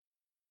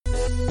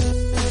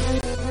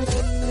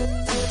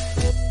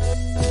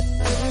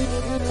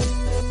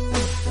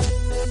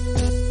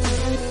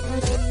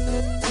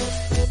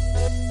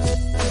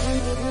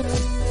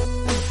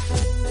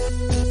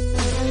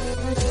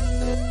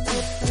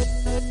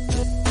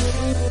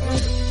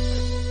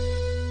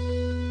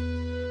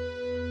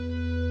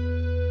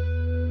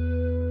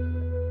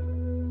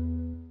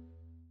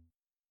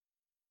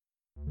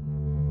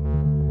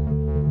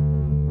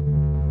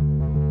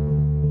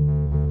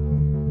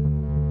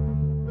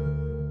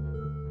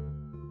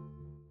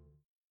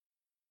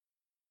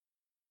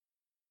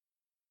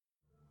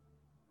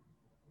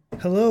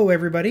Hello,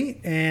 everybody,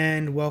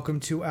 and welcome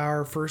to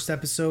our first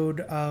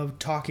episode of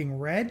Talking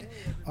Red,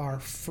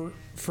 our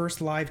first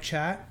live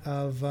chat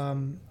of.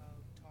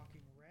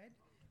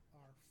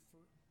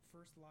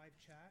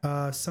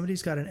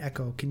 Somebody's got an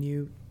echo. Can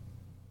you?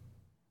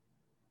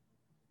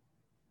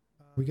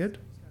 We good?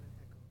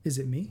 Is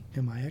it me?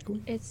 Am I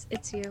echoing? It's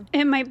you.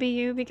 It might be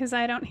you because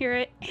I don't hear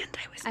it, and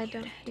I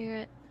don't hear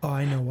it. Oh,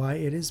 I know why.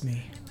 It is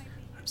me.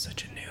 I'm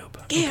such a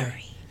noob. Gary.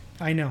 Okay.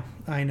 I know.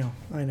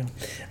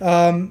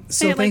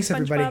 So thanks,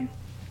 like everybody.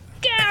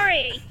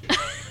 Gary.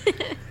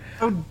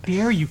 How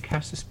dare you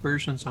cast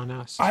aspersions on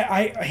us?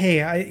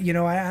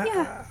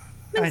 Yeah,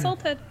 I'm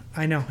insulted.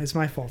 I know it's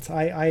my fault.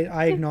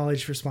 I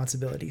acknowledge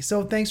responsibility.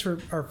 So thanks for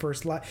our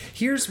first live.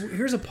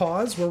 Here's a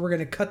pause where we're going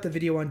to cut the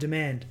video on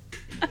demand.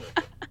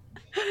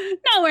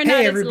 No, we're not.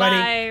 Hey, It's everybody.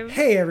 live.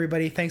 Hey,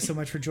 everybody. Thanks so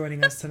much for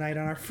joining us tonight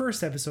on our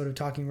first episode of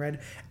Talking Red.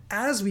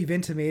 As we've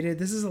intimated,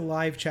 this is a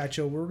live chat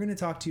show where we're going to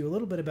talk to you a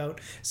little bit about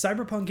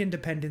Cyberpunk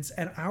Independence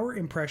and our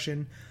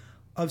impression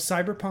of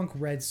Cyberpunk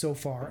Red so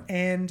far,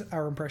 and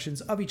our impressions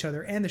of each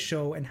other and the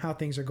show and how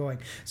things are going.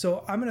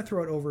 So I'm going to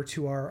throw it over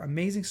to our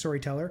amazing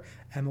storyteller,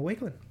 Emma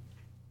Wakelin.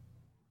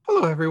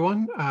 Hello,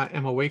 everyone.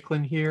 Emma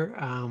Wakelin here.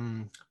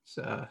 It's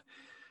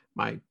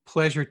my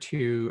pleasure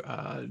to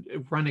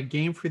run a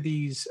game for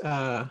these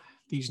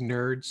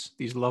nerds,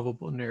 these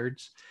lovable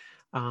nerds.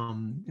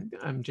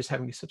 I'm just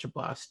having such a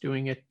blast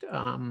doing it.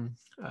 I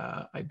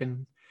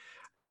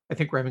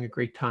think we're having a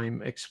great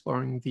time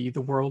exploring the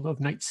world of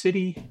Night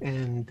City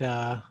and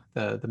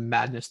the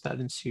madness that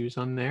ensues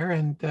on there.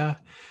 And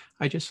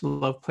I just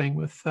love playing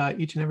with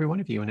each and every one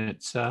of you. And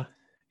it's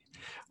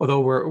although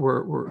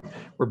we're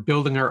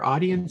building our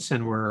audience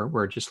and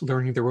we're just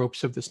learning the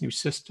ropes of this new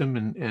system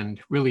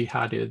and really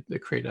how to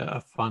create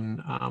a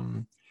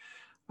fun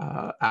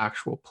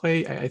actual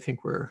play. I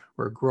think we're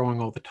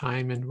growing all the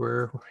time, and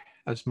we're,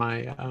 as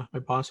my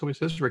boss always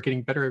says, we're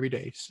getting better every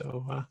day.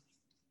 So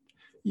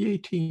yay,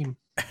 team.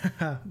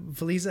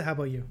 Feliza, how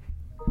about you?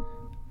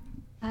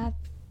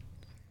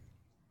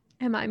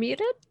 Am I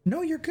muted?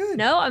 No, you're good.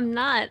 No, I'm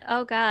not.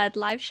 Oh God,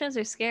 live shows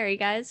are scary,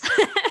 guys.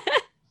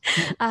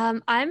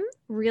 I'm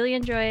really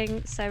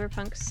enjoying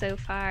Cyberpunk so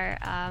far.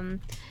 Am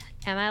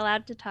I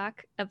allowed to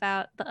talk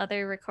about the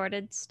other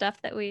recorded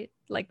stuff that we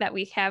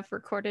have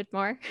recorded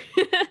more?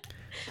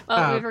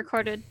 We've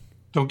recorded.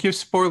 Don't give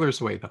spoilers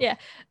away, though. Yeah.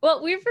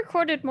 Well, we've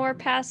recorded more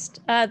past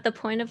the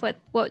point of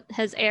what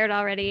has aired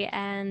already,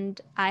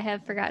 and I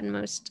have forgotten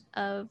most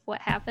of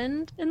what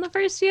happened in the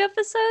first few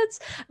episodes.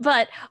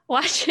 But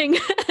watching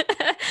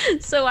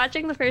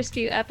the first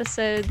few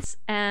episodes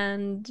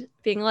and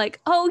being like,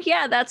 oh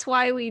yeah, that's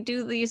why we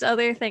do these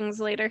other things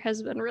later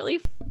has been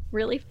really,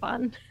 really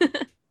fun.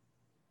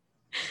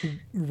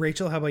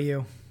 Rachel, how about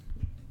you?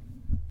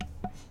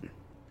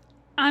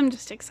 I'm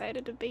just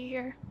excited to be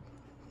here.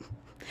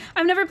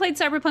 I've never played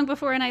Cyberpunk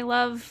before, and I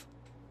love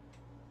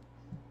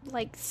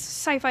like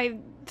sci-fi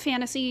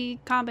fantasy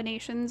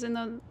combinations in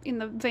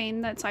the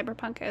vein that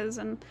Cyberpunk is,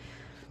 and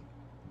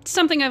it's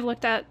something I've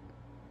looked at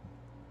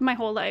my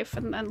whole life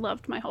and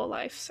loved my whole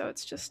life. So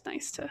it's just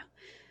nice to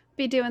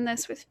be doing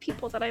this with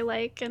people that I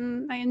like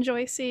and I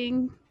enjoy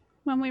seeing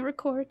when we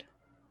record.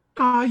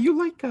 You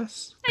like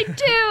us. I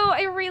do.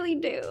 I really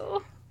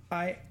do.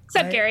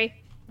 Except Gary.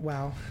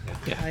 Wow.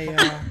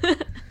 Yeah.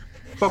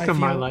 Welcome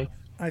my life.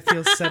 I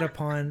feel set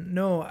upon.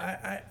 No,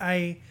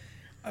 I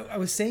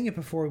was saying it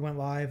before we went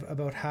live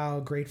about how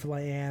grateful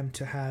I am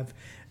to have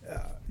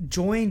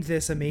joined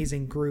this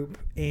amazing group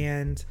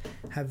and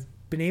have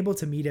been able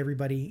to meet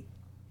everybody.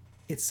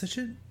 It's such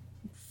a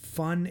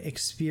fun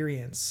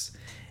experience.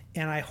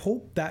 And I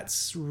hope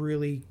that's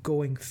really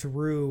going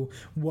through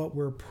what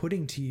we're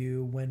putting to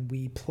you when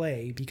we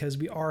play, because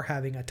we are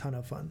having a ton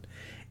of fun.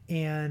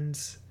 And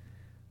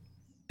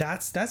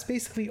that's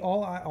basically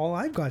all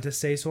I've got to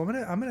say. So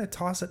I'm gonna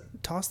toss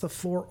the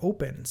floor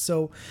open.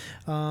 So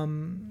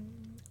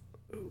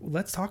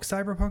let's talk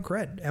Cyberpunk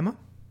Red. Emma?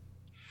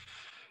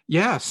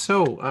 Yeah,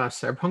 so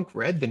Cyberpunk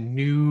Red, the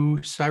new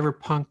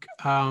Cyberpunk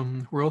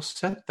rule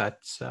set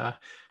that's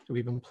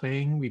we've been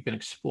playing, we've been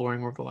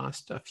exploring over the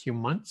last few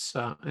months.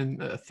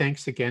 And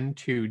thanks again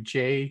to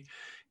Jay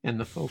and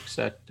the folks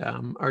at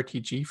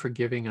RTG for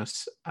giving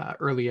us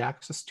early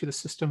access to the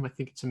system. I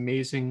think it's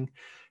amazing.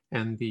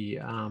 And the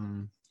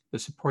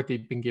support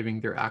they've been giving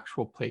their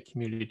actual play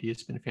community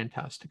has been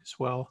fantastic as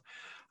well.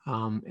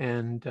 So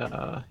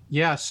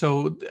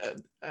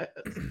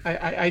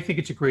I think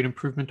it's a great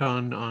improvement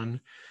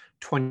on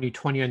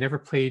 2020. I never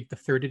played the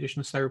third edition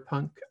of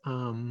Cyberpunk,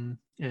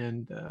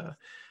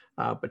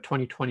 but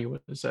 2020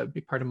 was a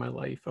big part of my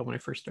life when I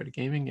first started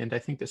gaming, and I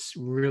think this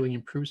really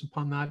improves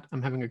upon that.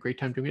 I'm having a great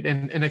time doing it,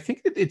 and I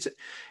think that it's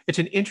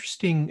an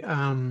interesting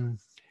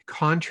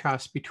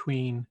contrast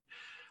between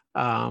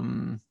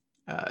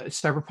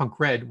Cyberpunk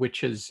Red,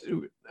 which has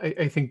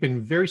I think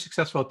been very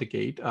successful at the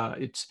gate.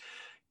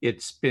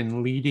 It's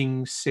been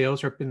leading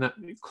sales, or been that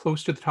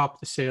close to the top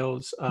of the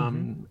sales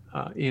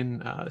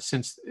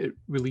since it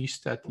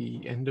released at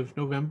the end of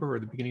November or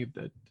the beginning of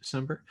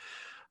December.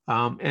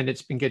 And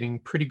it's been getting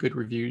pretty good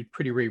reviews,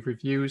 pretty rave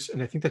reviews.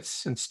 And I think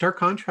that's in stark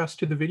contrast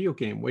to the video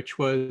game, which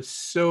was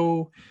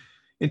so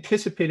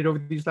anticipated over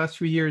these last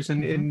few years.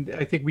 And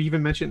I think we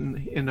even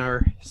mentioned in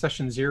our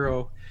session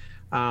 0,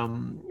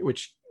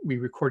 which we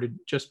recorded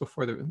just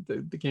before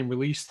the game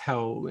released,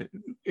 how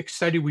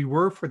excited we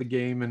were for the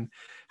game and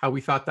how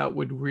we thought that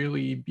would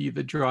really be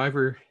the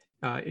driver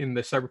in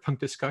the Cyberpunk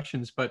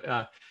discussions.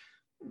 But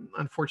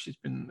unfortunately,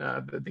 it's been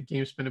the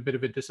game's been a bit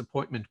of a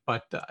disappointment.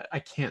 But I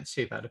can't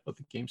say that about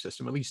the game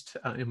system, at least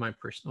in my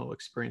personal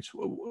experience.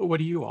 What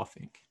do you all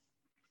think?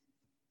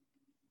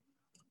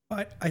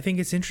 I think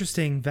it's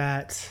interesting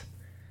that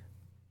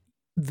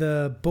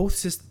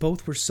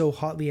both were so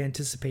hotly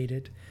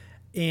anticipated,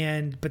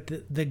 but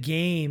the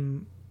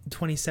game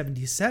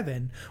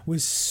 2077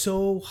 was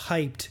so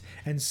hyped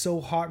and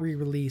so hot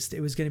re-released.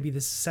 It was going to be the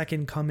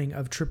second coming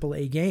of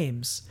AAA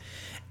games,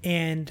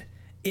 and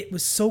it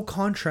was so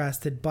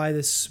contrasted by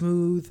the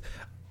smooth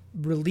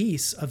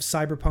release of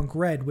Cyberpunk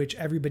Red, which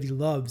everybody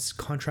loves,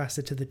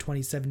 contrasted to the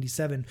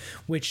 2077,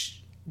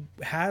 which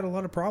had a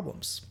lot of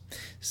problems.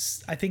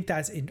 I think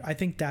that's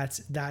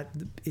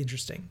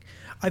interesting.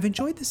 I've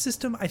enjoyed the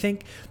system. I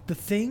think the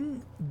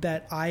thing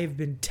that I've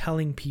been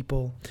telling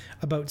people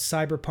about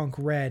Cyberpunk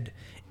Red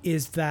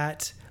is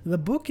that the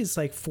book is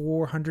like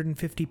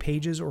 450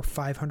 pages or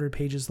 500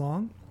 pages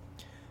long.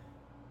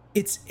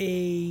 It's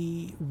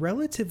a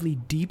relatively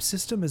deep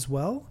system as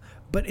well,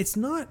 but it's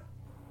not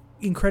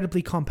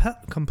incredibly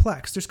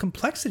complex. There's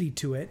complexity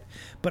to it,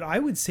 but I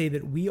would say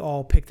that we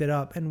all picked it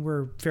up, and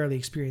we're fairly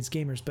experienced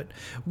gamers, but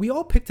we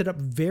all picked it up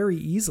very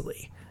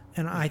easily.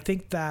 And I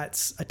think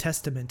that's a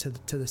testament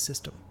to the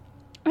system.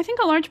 I think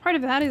a large part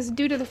of that is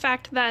due to the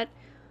fact that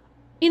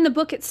in the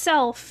book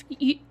itself,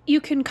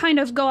 you can kind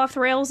of go off the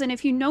rails, and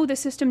if you know the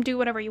system, do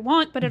whatever you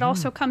want, but it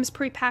also comes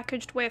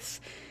prepackaged with,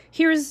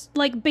 here's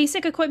like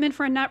basic equipment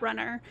for a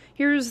netrunner,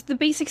 here's the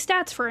basic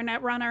stats for a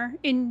netrunner,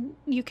 and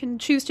you can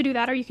choose to do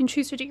that or you can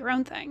choose to do your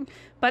own thing.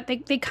 But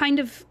they kind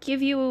of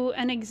give you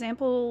an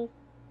example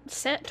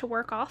set to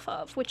work off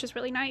of, which is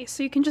really nice.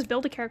 So you can just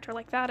build a character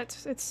like that.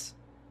 It's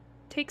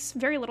takes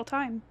very little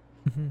time.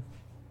 Mm-hmm.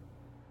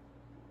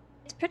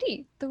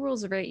 The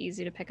rules are very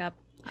easy to pick up.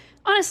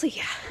 Honestly,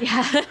 yeah.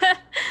 Yeah.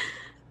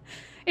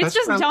 It's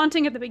just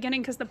daunting at the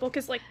beginning because the book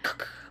is like...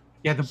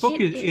 Yeah, the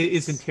book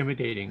is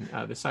intimidating,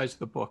 the size of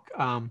the book.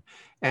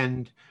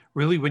 And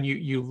really, when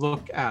you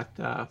look at,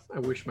 I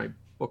wish my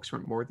books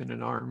weren't more than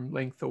an arm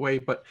length away,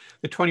 but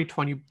the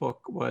 2020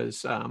 book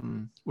was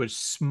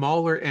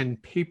smaller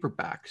and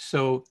paperback.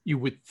 So you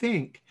would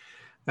think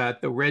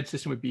that the Red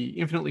system would be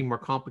infinitely more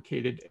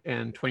complicated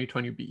and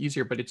 2020 would be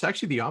easier, but it's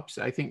actually the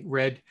opposite. I think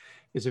Red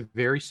is a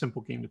very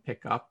simple game to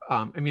pick up.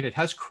 I mean, it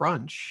has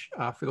crunch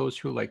for those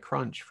who like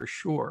crunch, for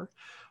sure.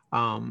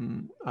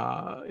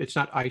 It's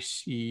not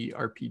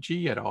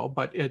ICRPG at all,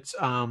 but it's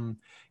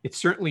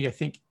certainly, I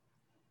think,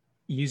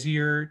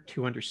 easier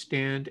to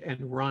understand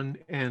and run,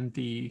 and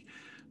the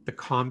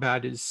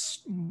combat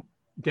is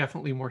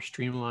definitely more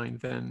streamlined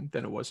than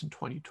it was in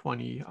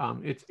 2020.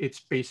 It's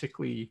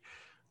basically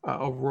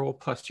a roll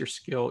plus your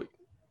skill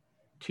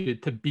to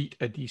beat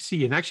a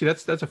DC. And actually,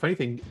 that's a funny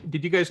thing.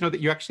 Did you guys know that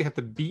you actually have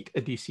to beat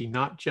a DC,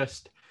 not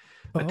just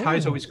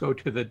ties always go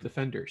to the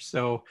defender?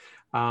 So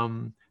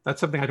that's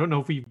something I don't know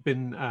if we've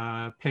been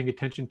paying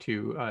attention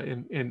to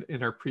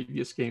in our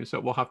previous games. So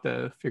we'll have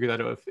to figure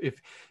that out.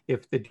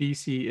 If the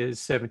DC is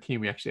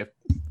 17, you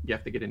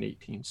have to get an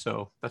 18.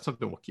 So that's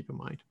something we'll keep in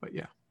mind. But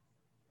yeah.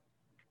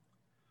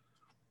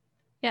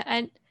 Yeah,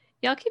 and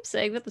y'all keep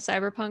saying that the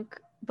Cyberpunk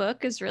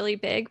book is really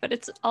big, but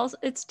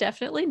it's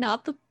definitely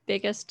not the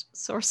biggest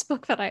source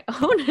book that I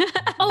own.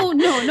 Oh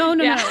no.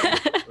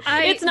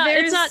 It's not.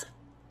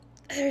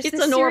 It's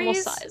a normal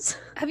size.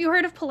 Have you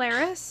heard of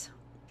Polaris?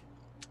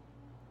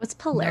 What's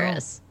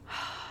Polaris? No.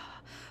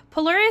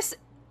 Polaris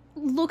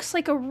looks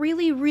like a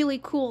really, really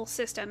cool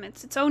system.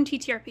 It's its own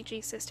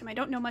TTRPG system. I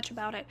don't know much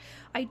about it.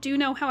 I do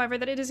know, however,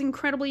 that it is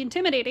incredibly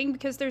intimidating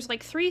because there's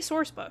like 3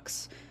 source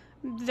books.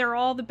 They're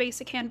all the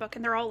basic handbook,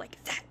 and they're all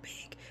like that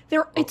big.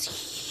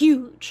 It's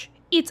huge.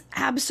 It's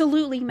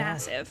absolutely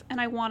massive,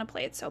 and I want to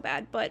play it so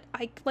bad, but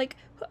I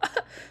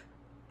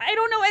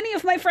don't know any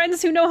of my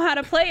friends who know how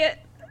to play it,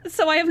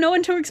 so I have no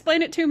one to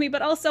explain it to me,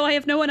 but also I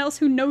have no one else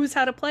who knows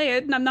how to play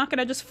it, and I'm not going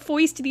to just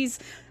foist these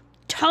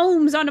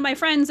tomes onto my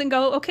friends and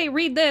go, okay,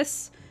 read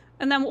this,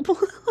 and then we'll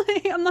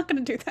play. I'm not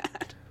going to do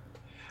that.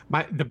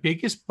 The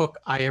biggest book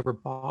I ever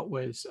bought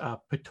was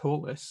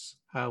Ptolis,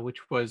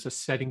 which was a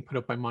setting put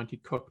up by Monty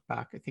Cook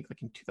back, I think,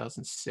 like in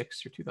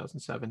 2006 or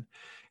 2007,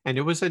 and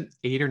it was an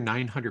 800 or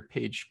 900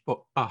 page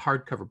book,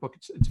 hardcover book.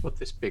 It's about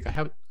this big. I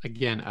have it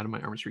again out of my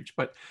arm's reach,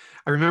 but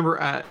I remember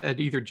at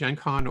either Gen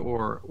Con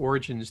or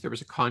Origins, there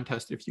was a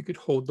contest. If you could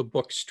hold the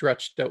book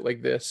stretched out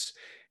like this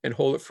and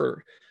hold it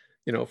for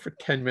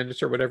 10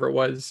 minutes or whatever it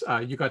was,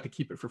 you got to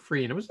keep it for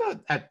free. And it was not,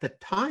 at the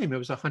time, it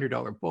was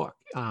 $100 book.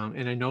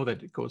 And I know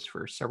that it goes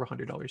for several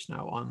 $100s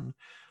now on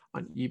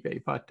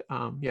eBay. But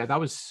yeah, that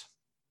was,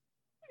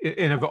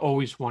 and I've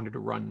always wanted to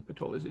run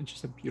Patola. It's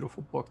just a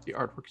beautiful book. The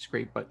artwork is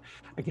great. But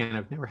again,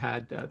 I've never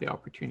had the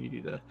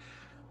opportunity to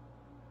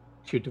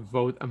to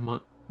devote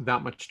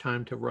that much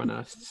time to run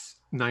a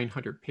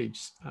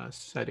 900-page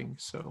setting.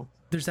 So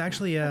there's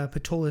actually a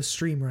Patola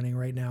stream running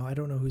right now. I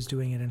don't know who's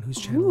doing it and whose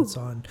channel it's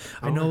on.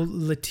 I know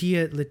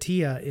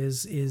Latia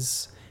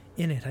is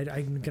in it.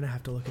 I'm gonna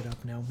have to look it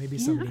up now. Maybe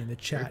somebody in the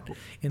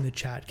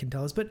chat can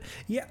tell us. But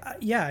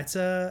yeah, it's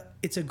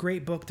a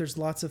great book. There's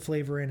lots of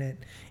flavor in it,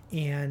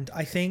 and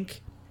I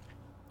think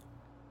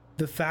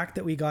the fact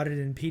that we got it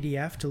in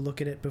PDF to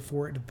look at it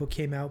before the book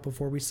came out,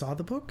 before we saw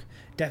the book,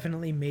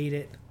 definitely made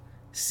it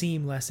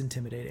seem less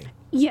intimidating.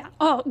 Yeah.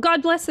 Oh,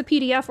 God bless the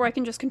PDF where I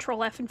can just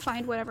Control F and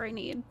find whatever I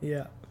need.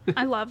 Yeah.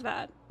 I love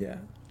that. Yeah.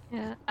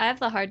 Yeah. I have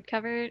the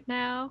hardcover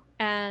now,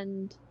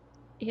 and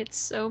it's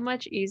so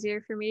much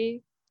easier for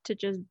me to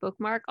just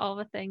bookmark all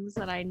the things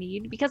that I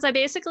need, because I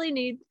basically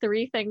need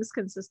 3 things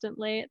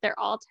consistently. They're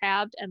all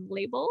tabbed and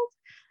labeled.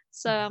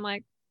 So I'm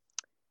like,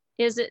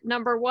 is it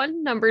number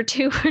 1, number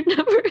 2, or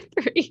number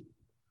 3?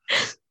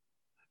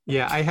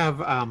 Yeah, I have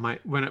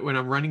when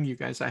I'm running you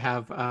guys, I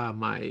have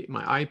my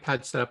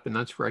iPad set up, and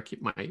that's where I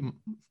keep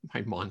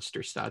my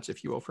monster stats,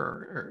 if you will,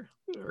 for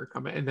or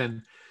combat. And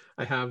then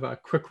I have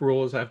quick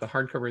rules. I have the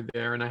hardcover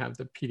there, and I have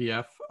the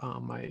PDF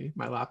on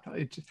my laptop.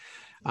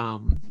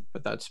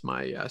 But that's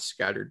my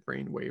scattered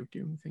brain way of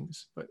doing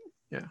things. But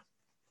yeah,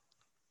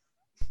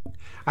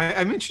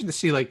 I'm interested to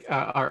see like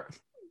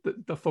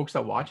the folks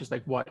that watch is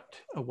like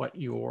what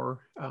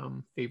your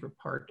favorite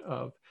part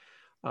of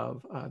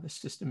the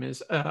system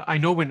is. I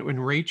know when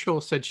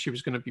Rachel said she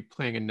was going to be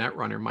playing a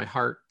Netrunner, my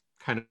heart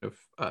kind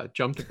of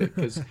jumped a bit,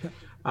 because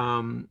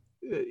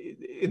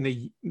in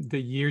the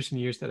years and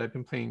years that I've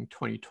been playing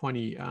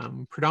 2020,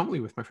 predominantly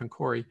with my friend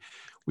Corey,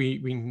 we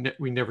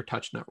never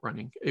touched net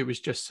running. It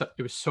was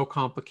so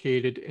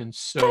complicated and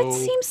so. That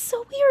seems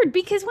so weird,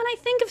 because when I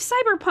think of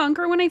Cyberpunk,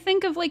 or when I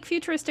think of like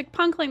futuristic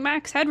punk like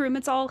Max Headroom,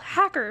 it's all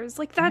hackers.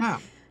 Like that. Yeah.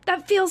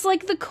 That feels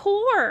like the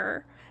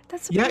core.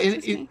 That's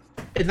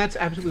and that's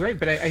absolutely right.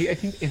 But I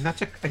think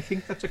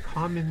that's a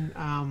common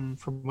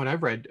from what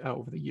I've read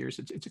over the years.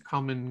 It's a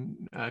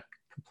common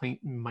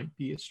complaint, might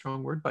be a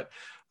strong word, but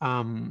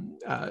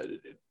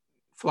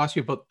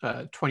philosophy about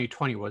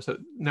 2020 was that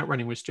net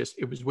running was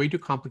it was way too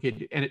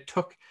complicated, and it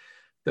took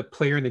the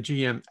player and the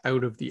GM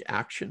out of the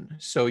action.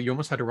 So you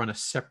almost had to run a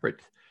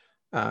separate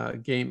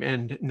game.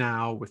 And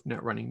now with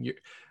net running,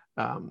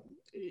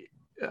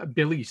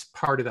 Billy's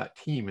part of that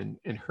team,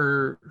 and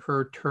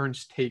her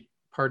turns take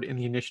part in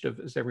the initiative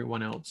as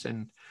everyone else.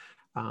 And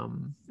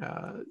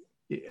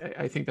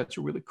I think that's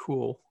really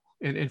cool.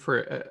 And for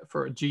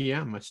a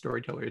GM, a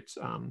storyteller, it's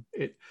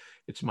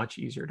much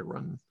easier to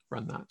run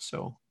that.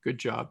 So good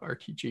job,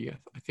 RTG.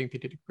 I think they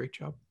did a great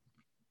job.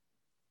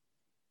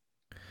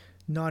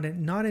 Not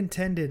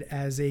intended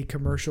as a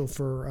commercial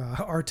for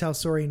Artel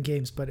Saurian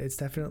Games, but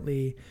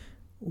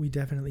we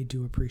definitely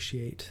do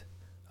appreciate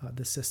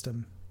the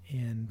system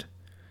and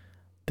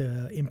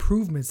the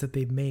improvements that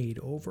they've made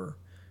over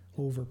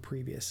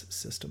previous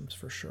systems,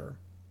 for sure.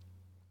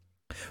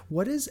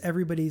 What is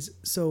everybody's?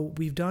 So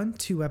we've done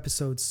 2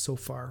 episodes so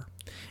far,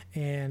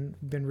 and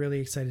been really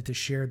excited to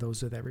share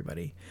those with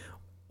everybody.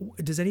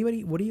 What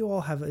do you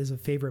all have as a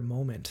favorite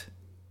moment?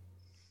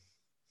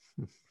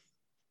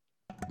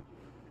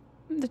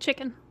 The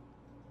chicken.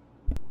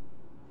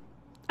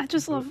 I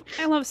love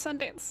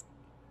Sundance.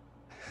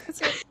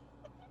 That's it.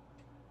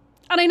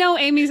 And I know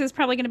Amy's is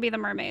probably going to be the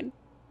mermaid,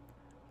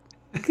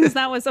 because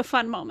that was a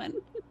fun moment.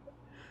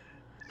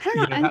 I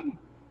don't know. Yeah,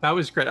 that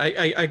was great.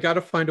 I got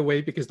to find a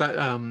way, because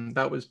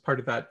that was part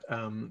of that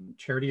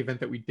charity event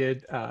that we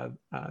did,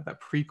 that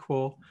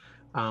prequel.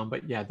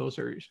 But yeah, those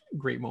are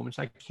great moments.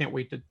 I can't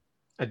wait to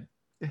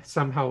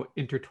somehow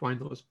intertwine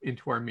those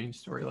into our main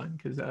storyline,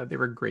 because they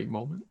were great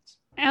moments.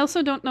 I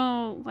also don't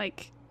know,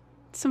 like,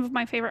 some of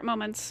my favorite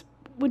moments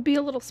would be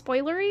a little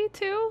spoilery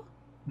too.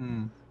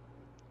 So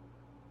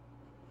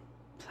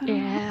I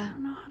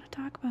don't know how to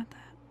talk about that.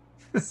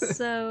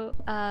 So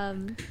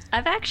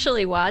I've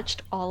actually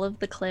watched all of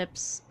the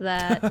clips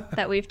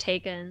that we've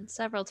taken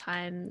several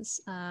times,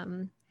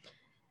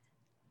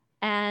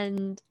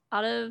 and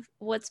out of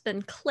what's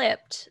been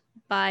clipped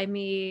by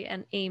me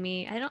and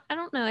Amy, I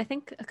don't know, I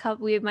think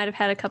we might have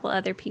had a couple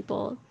other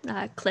people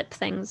clip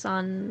things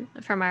from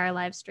our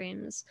live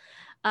streams.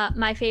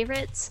 My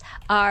favorites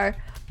are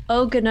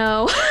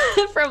Ogano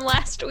from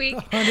last week,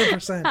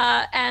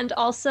 100%. and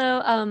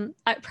also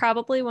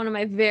probably one of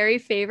my very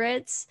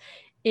favorites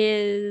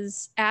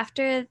is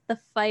after the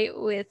fight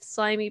with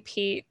Slimy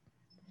Pete,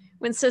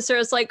 when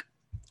Cicero's like,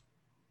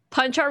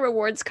 punch our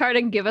rewards card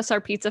and give us our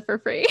pizza for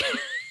free.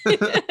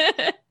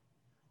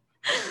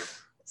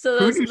 So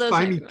who knew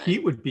Slimy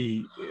Pete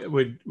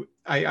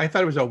I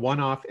thought it was a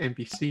one-off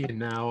NPC, and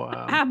now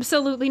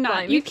absolutely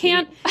not. Slimy you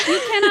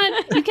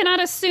cannot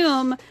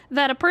assume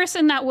that a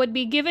person that would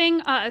be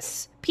giving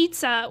us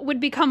pizza would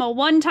become a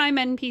one-time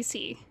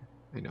NPC.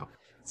 I know.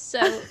 So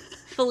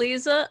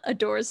Feliza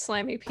adores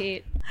Slimy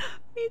Pete.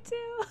 Me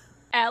too.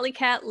 Alley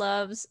Cat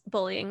loves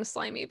bullying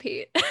Slimy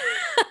Pete.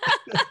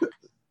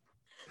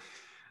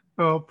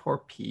 Oh, poor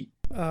Pete.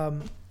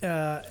 LOT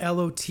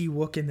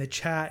Wook in the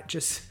chat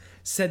just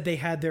said they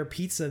had their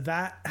pizza.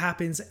 That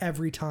happens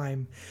every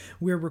time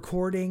we're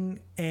recording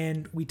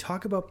and we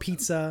talk about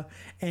pizza,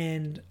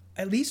 and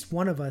at least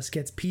one of us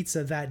gets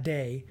pizza that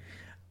day,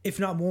 if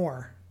not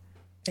more.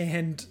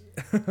 And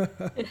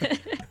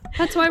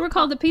that's why we're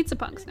called the Pizza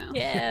Punks now.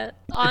 Yeah.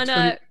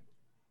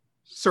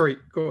 Sorry,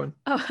 go on.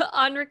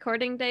 On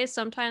recording day,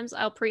 sometimes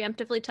I'll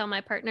preemptively tell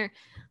my partner,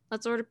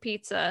 let's order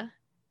pizza,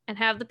 and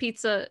have the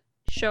pizza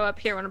show up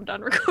here when I'm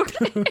done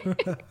recording.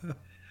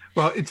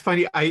 Well, it's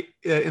funny. I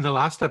in the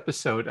last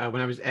episode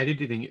when I was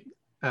editing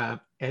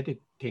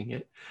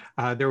it,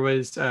 there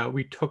was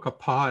we took a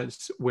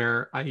pause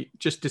where I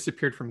just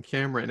disappeared from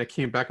camera, and I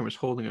came back and was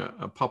holding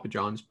a Papa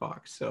John's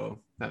box. So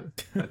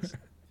that's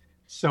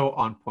so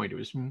on point. It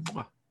was.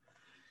 Mwah.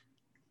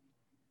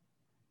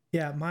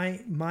 Yeah,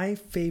 my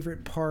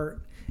favorite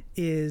part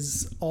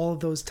is all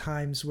of those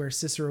times where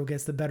Cicero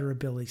gets the better of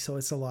Billy. So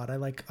it's a lot. I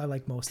like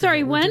most.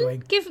 Sorry, of what we're when?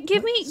 doing.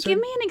 Give me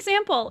an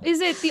example. Is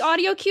it the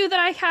audio cue that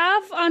I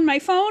have on my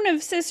phone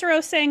of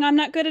Cicero saying I'm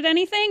not good at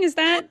anything? Is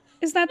that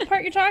the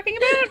part you're talking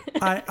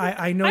about?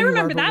 I know I you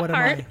remember are, but that what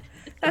part. am I?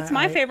 That's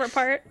my favorite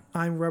part.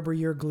 I'm rubber,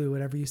 you're glue.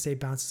 Whatever you say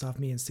bounces off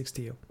me and sticks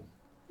to you.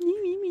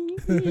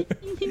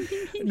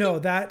 No,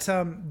 that's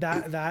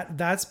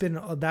been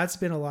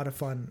a lot of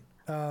fun.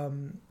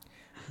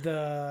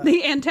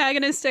 The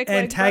antagonistic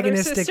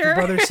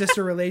brother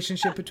sister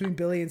relationship between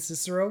Billy and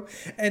Cicero,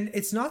 and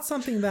it's not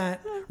something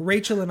that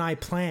Rachel and I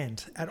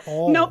planned at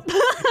all. Nope.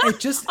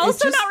 It's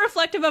not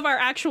reflective of our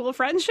actual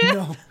friendship.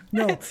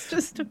 No. It's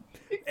just.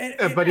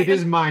 But it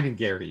is mine and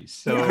Gary's.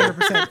 So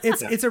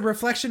 100%. It's a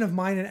reflection of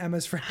mine and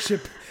Emma's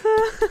friendship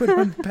put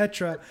on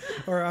Petra,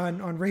 or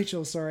on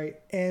Rachel. Sorry,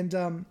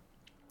 and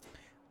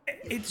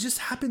it just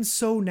happened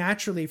so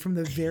naturally from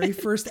the very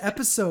first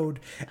episode,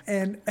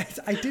 and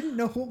I didn't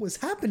know what was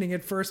happening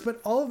at first, but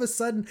all of a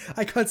sudden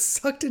I got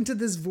sucked into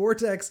this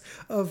vortex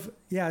of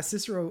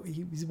Cicero.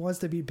 He wants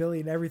to beat Billy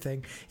and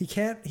everything. He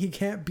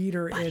can't beat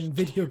her in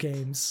video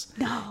games.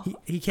 No,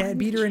 he can't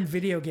beat her in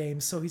video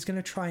games, so he's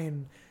gonna try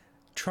and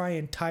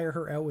tire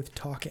her out with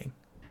talking.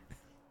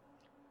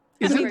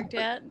 Isn't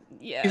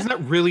that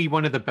really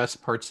one of the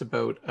best parts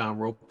about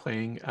role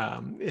playing?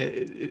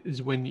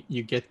 Is when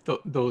you get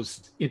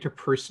those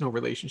interpersonal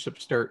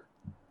relationships start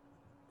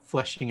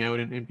fleshing out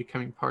and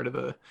becoming part of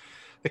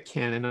the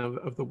canon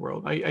of the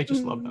world. I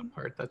just love that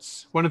part.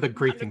 That's one of the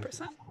great 100%. Things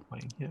about role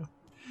playing. Yeah.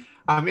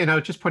 And I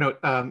would just point out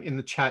in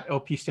the chat,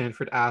 LP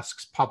Stanford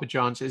asks, Papa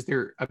John's, isn't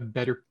there a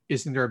better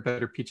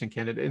pizza in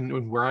Canada?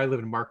 And where I live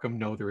in Markham,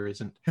 no, there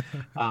isn't.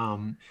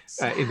 In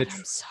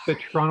the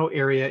Toronto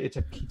area, it's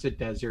a pizza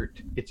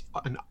desert.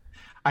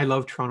 I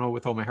love Toronto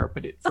with all my heart,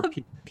 but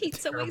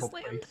pizza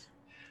wasteland. Place.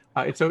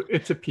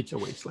 It's a pizza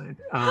wasteland.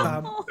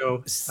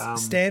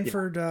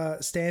 Stanford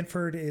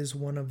is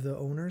one of the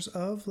owners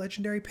of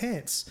Legendary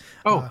Pants,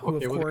 who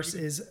of course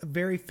is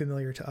very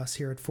familiar to us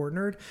here at Fort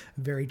Nerd.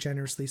 Very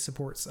generously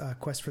supports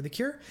Quest for the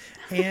Cure,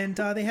 and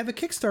they have a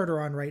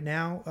Kickstarter on right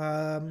now.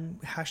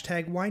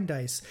 #Wine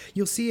Dice.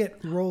 You'll see it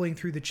rolling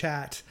through the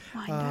chat.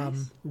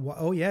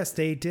 Oh yes,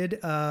 they did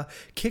a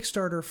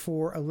Kickstarter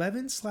for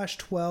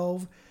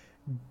 11/12.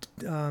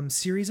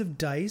 Series of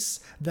dice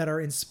that are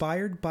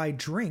inspired by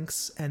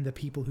drinks and the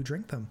people who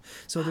drink them.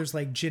 So there's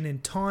like gin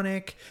and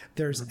tonic,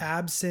 there's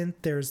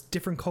absinthe, there's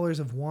different colors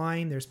of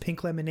wine, there's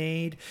pink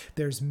lemonade,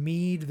 there's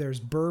mead, there's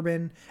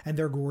bourbon, and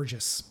they're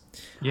gorgeous.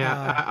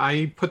 Yeah,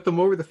 I put them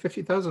over the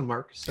 50,000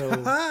 mark. So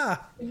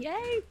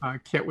yay! I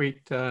can't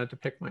wait to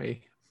pick my.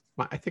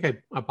 I think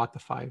I bought the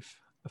five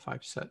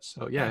sets.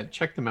 So yeah,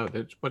 check them out.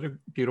 What a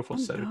beautiful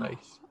set of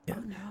dice. Yeah.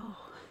 Oh no.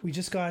 We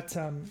just got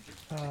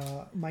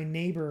my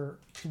neighbor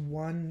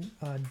one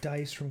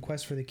dice from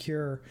Quest for the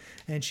Cure,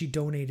 and she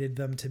donated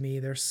them to me.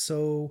 They're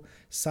so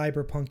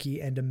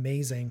cyberpunky and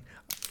amazing.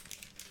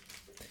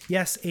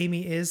 Yes,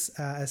 Amy is,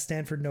 as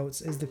Stanford notes,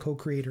 is the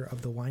co-creator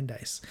of the wine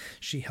dice.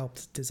 She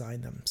helped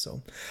design them.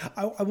 So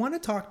I want to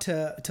talk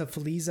to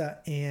Feliza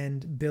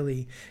and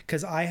Billy,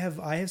 because I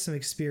have some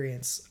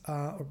experience.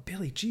 Or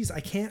Billy, geez,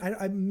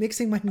 I'm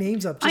mixing my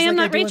names up. I am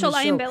not Rachel,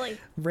 I am Billy.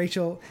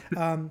 Rachel,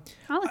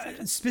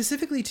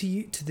 specifically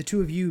to the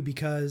two of you,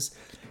 because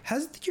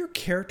has your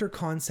character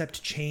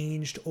concept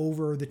changed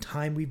over the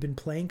time we've been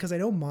playing? Because I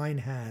know mine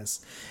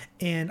has.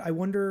 And I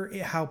wonder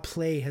how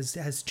play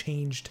has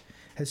changed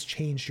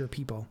your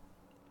people.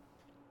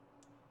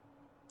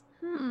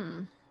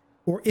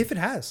 Or if it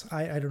has,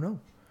 I don't know.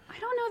 I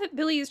don't know that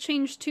Billy has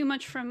changed too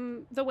much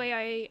from the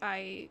way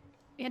I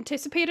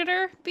anticipated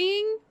her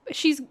being.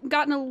 She's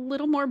gotten a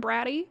little more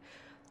bratty,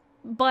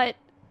 but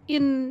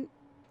in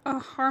a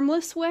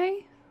harmless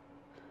way.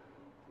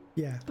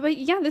 Yeah. But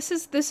yeah, this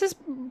is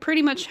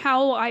pretty much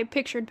how I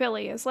pictured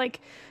Billy, as like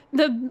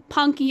the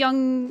punk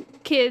young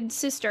kid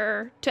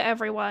sister to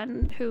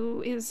everyone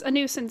who is a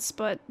nuisance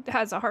but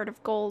has a heart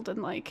of gold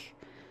and, like,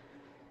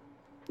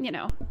 you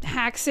know,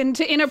 hacks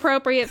into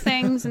inappropriate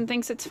things and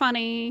thinks it's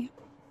funny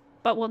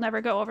but will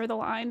never go over the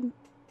line.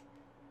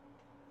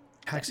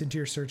 Hacks into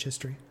your search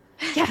history.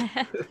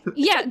 Yeah.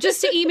 Yeah,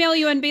 just to email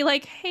you and be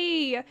like,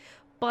 hey,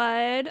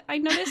 bud. I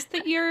noticed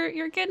that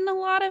you're getting a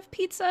lot of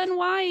pizza and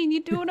wine.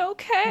 You doing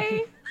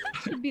okay?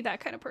 She'd be that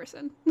kind of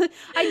person.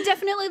 I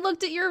definitely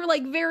looked at your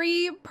like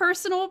very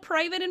personal,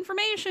 private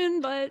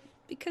information, but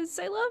because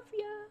I love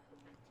you.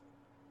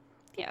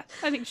 Yeah,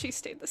 I think she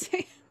stayed the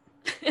same.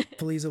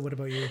 Feliza, what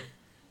about you?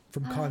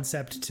 From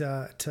concept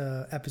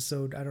to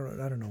episode, I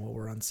don't know what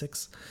we're on,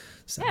 6,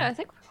 7. Yeah, I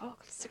think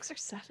 6 or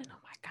 7. Oh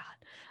my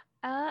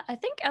god. I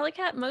think Alley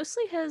Cat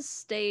mostly has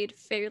stayed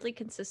fairly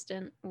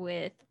consistent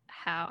with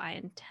how I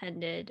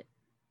intended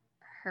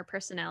her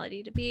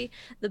personality to be.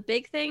 The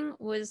big thing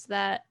was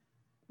that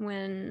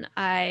when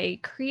I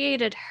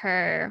created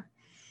her,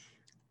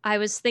 I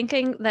was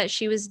thinking that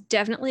she was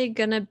definitely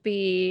gonna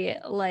be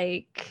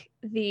like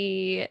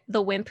the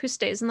wimp who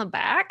stays in the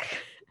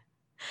back.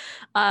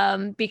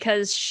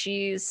 Because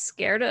she's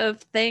scared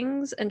of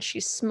things and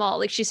she's small,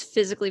 like she's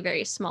physically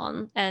very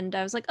small. And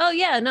I was like, oh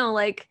yeah, no,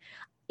 like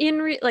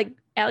like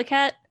Alley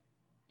Cat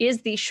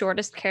is the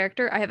shortest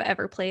character I have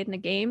ever played in a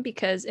game,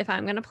 because if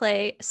I'm going to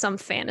play some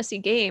fantasy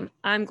game,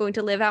 I'm going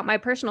to live out my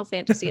personal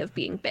fantasy of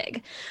being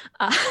big.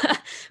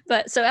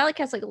 But so Alley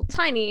Cat's like a little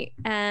tiny,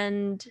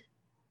 and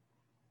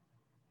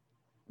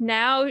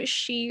now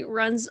she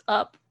runs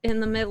up in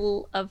the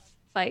middle of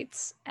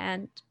fights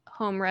and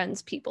home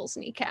runs people's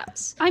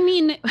kneecaps. I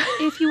mean,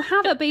 if you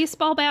have a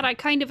baseball bat, I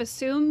kind of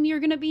assume you're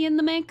gonna be in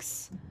the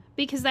mix,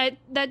 because that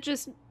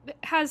just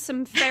has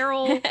some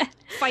feral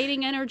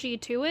fighting energy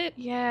to it.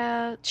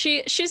 Yeah,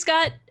 she's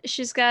got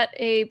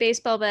a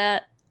baseball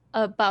bat,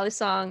 a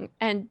balisong,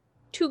 and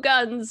 2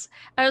 guns.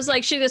 I was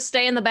like, she's gonna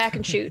stay in the back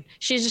and shoot.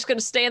 She's just gonna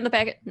stay in the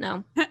back.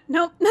 No.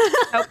 Nope.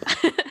 Nope.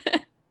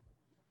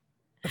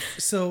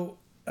 So,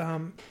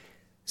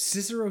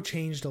 Cicero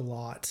changed a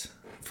lot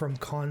from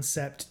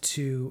concept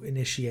to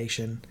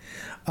initiation.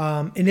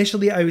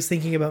 Initially, I was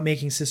thinking about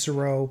making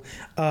Cicero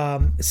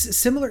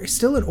similar,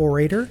 still an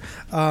orator,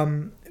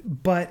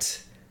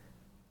 but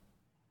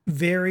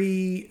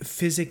very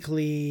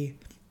physically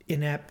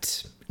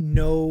inept,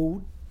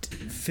 no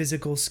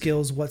physical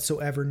skills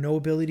whatsoever, no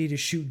ability to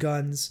shoot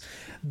guns,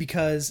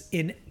 because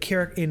in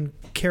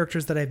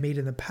characters that I've made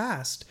in the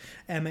past,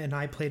 Emma and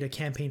I played a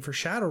campaign for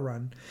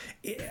Shadowrun.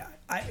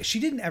 She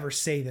didn't ever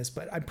say this,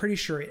 but I'm pretty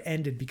sure it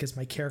ended because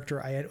my character,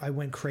 I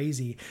went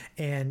crazy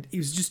and it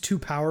was just too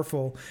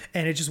powerful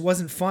and it just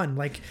wasn't fun.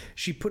 Like,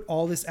 she put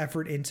all this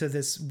effort into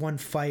this one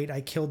fight. I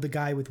killed the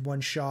guy with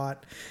one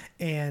shot,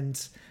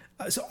 and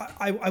so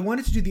I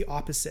wanted to do the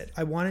opposite.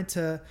 I wanted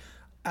to,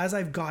 as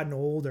I've gotten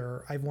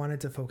older, I wanted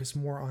to focus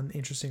more on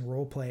interesting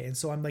role play. And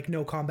so I'm like,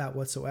 no combat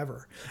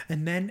whatsoever.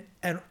 And then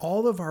at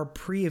all of our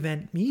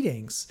pre-event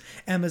meetings,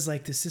 Emma's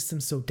like, the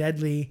system's so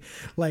deadly.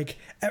 Like,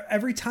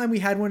 every time we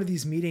had one of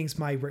these meetings,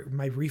 my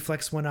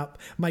reflex went up,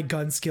 my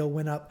gun skill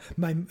went up,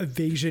 my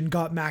evasion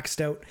got maxed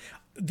out.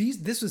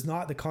 This was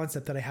not the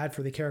concept that I had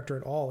for the character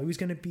at all. It was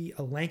going to be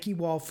a lanky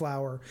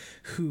wallflower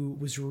who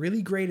was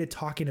really great at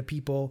talking to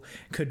people,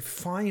 could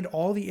find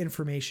all the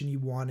information you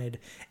wanted,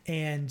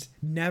 and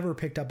never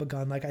picked up a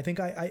gun. Like, I think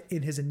I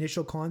in his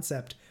initial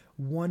concept,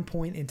 1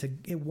 point into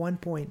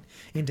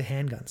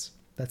handguns.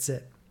 That's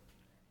it.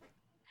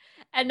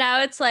 And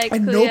now it's like,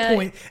 and no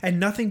point, and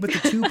nothing but the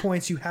 2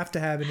 points you have to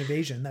have in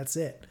evasion. That's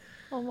it.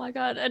 Oh my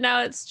god. And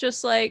now it's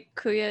just like,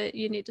 Kuya,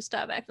 you need to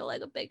stop acting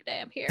like a big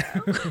damn hero.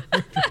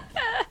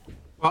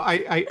 Well,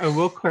 I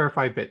will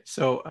clarify a bit.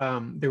 So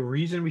the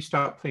reason we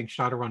stopped playing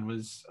Shadowrun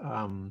was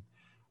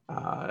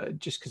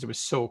just because it was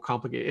so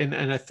complicated.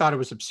 And I thought it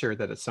was absurd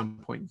that at some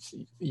points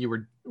you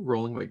were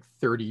rolling like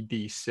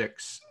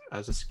 30d6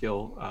 as a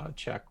skill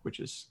check, which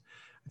is,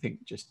 I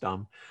think, just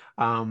dumb.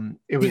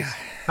 It was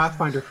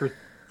Pathfinder for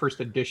first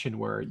edition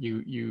where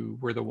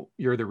you're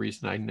the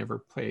reason I never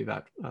play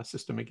that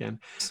system again.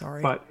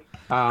 Sorry, but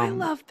I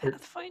love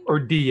Pathfinder, or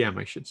DM,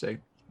 I should say.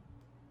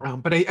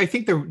 But I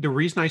think the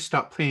reason I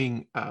stopped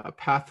playing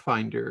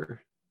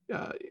Pathfinder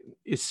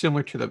is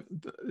similar to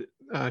the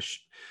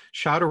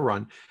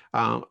Shadowrun.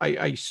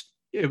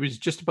 It was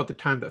just about the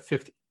time that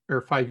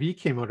 5e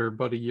came out, or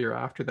about a year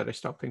after that, I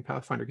stopped playing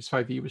Pathfinder, because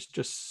 5e was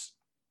just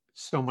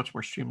so much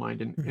more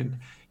streamlined and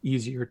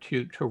easier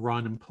to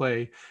run and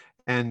play.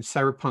 And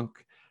Cyberpunk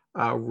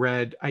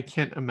Red, I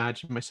can't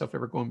imagine myself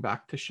ever going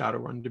back to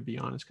Shadowrun, to be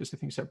honest, because I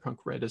think Cyberpunk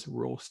Red as a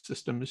rule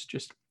system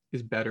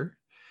is better.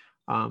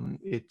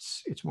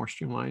 It's more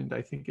streamlined.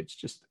 I think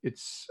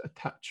it's a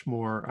touch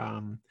more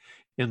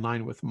in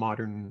line with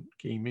modern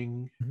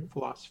gaming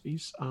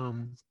philosophies. I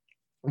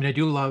mean, I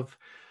do love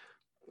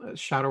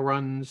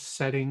Shadowrun's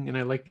setting, and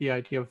I like the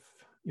idea of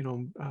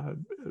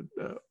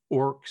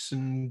orcs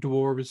and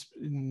dwarves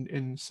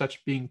and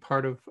such being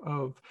part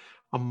of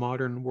a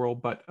modern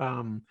world. But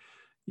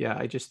yeah,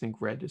 I just think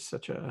Red is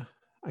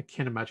I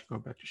can't imagine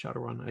going back to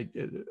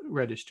Shadowrun.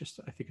 Red is just,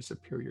 I think, a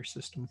superior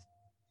system.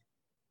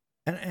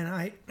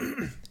 And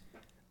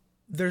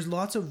there's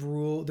lots of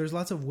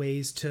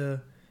ways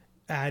to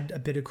add a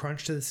bit of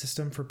crunch to the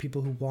system for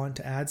people who want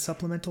to add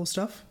supplemental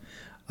stuff,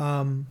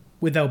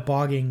 without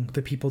bogging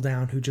the people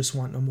down who just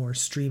want a more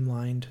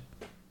streamlined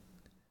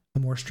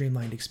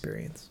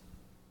experience.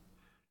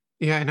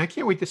 Yeah, and I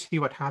can't wait to see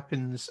what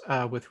happens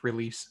with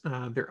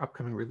their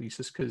upcoming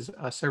releases, because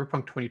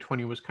Cyberpunk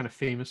 2020 was kind of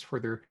famous for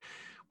their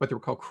what they were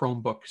called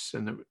Chromebooks,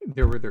 and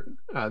there were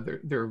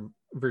their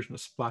version of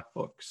Splat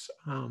books.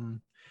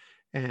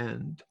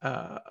 And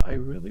I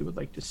really would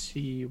like to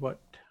see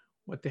what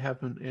they have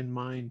in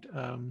mind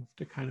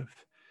to kind of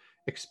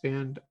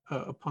expand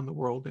upon the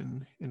world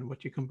and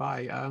what you can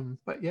buy.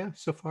 But yeah,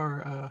 so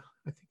far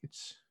I think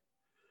it's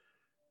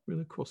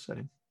really cool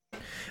setting.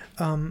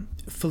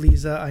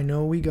 Feliza, I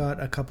know we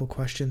got a couple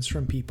questions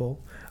from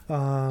people.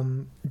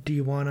 Do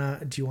you wanna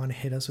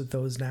hit us with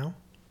those now?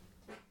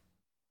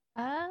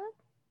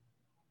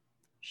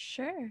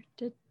 Sure.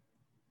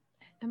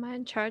 Am I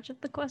in charge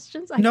of the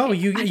questions? No, I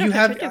you don't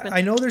have. know.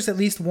 I know there's at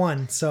least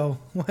one. So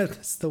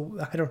what's the?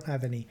 I don't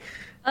have any.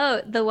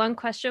 Oh, the one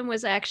question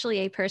was actually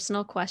a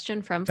personal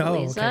question from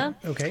Feliza.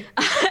 Oh, okay.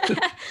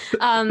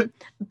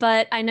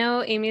 But I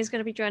know Amy is going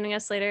to be joining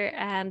us later,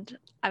 and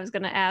I was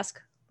going to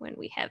ask when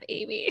we have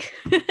Amy.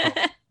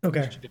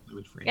 Okay.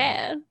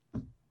 Yeah.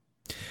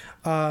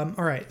 All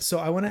right. So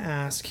I want to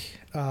ask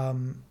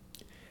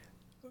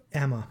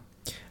Emma,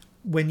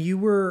 when you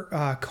were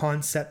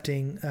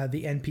concepting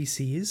the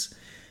NPCs,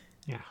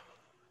 yeah,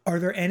 are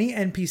there any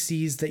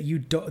NPCs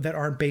that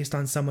aren't based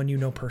on someone you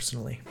know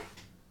personally?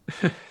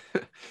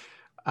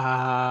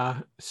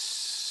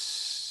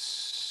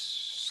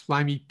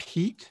 Slimy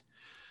Pete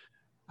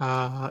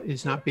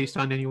is not based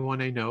on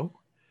anyone I know.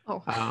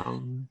 Oh.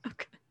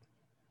 Okay.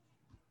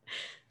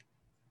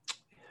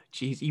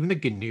 Geez, even the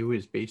GNU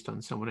is based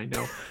on someone I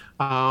know.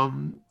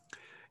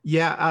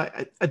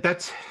 Yeah,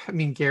 that's, I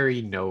mean,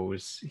 Gary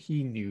knows.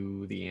 He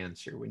knew the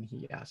answer when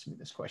he asked me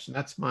this question.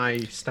 That's my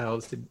style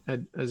as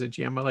a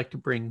GM. I like to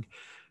bring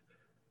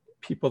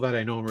people that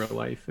I know in real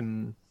life,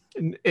 and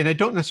I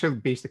don't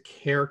necessarily base the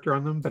character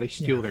on them, but I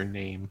steal their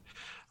name.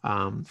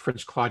 For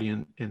instance,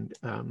 Claudia and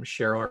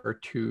Cheryl are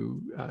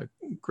two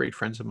great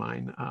friends of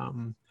mine.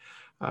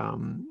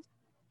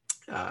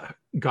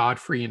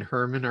 Godfrey and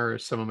Herman are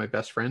some of my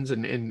best friends,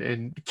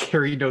 and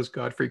Carrie knows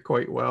Godfrey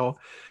quite well.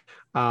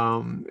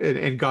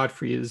 And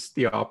Godfrey is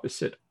the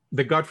opposite.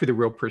 Godfrey, the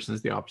real person,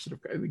 is the opposite of.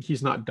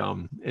 He's not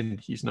dumb and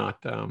he's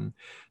not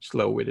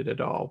slow-witted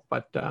at all.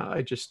 But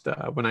I just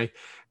when I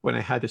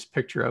had this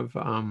picture of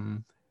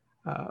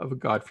a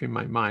Godfrey in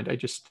my mind, I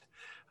just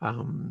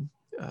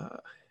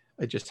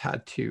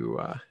had to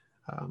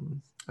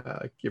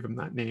give him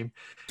that name.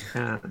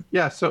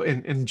 Yeah. So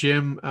and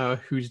Jim,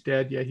 who's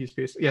dead. Yeah, he's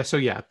basically. Yeah. So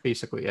yeah,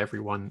 basically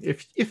everyone.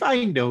 If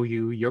I know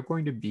you, you're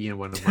going to be in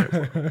one of my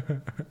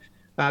work.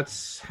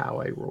 That's how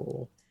I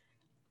roll.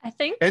 I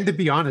think. And to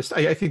be honest,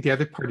 I think the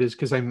other part is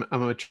because I'm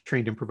a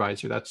trained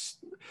improviser. That's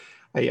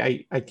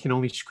I can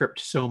only script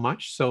so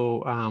much.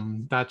 So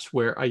that's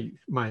where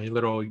my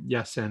little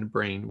yes and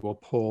brain will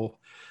pull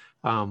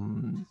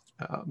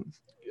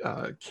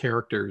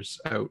characters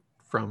out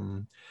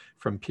from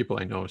people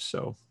I know.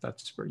 So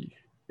that's where you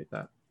get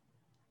that.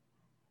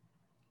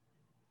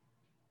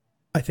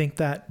 I think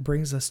that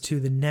brings us to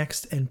the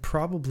next and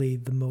probably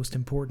the most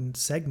important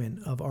segment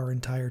of our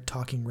entire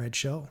Talking Red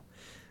show,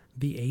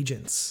 the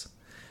agents.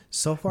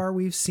 So far,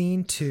 we've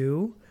seen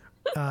two.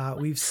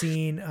 We've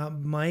seen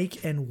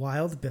Mike and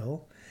Wild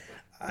Bill.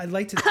 I'd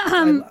like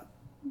to...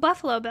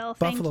 Buffalo Bill,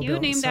 thank Buffalo you. Bill,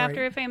 Named sorry.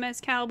 after a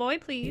famous cowboy,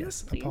 please.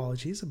 Yes, please.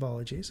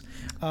 Apologies.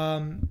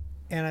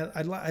 And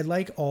I'd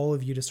like all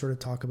of you to sort of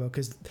talk about,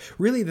 because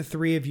really the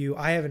three of you,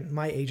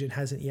 my agent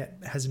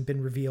hasn't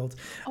been revealed.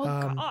 Oh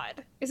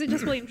God, is it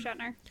just William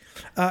Shatner?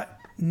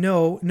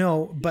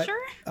 No, but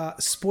sure?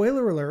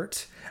 Spoiler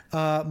alert,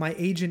 my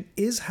agent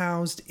is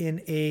housed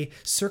in a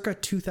circa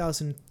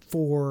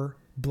 2004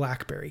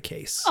 BlackBerry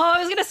case. Oh, I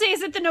was gonna say,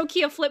 is it the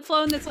Nokia flip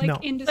phone that's like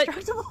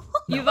indestructible?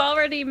 You've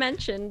already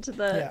mentioned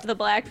the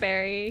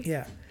BlackBerry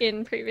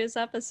in previous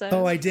episodes.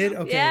 Oh, I did?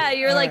 Okay. Yeah,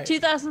 you're all like right.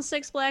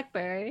 2006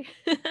 BlackBerry.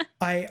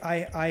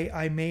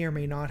 I may or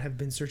may not have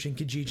been searching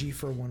Kijiji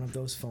for one of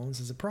those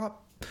phones as a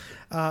prop.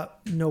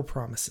 No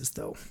promises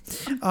though.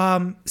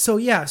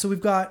 So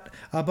we've got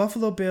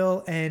Buffalo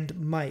Bill and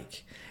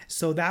Mike.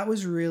 So that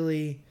was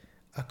really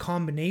a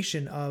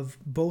combination of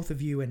both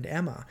of you and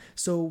Emma.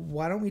 So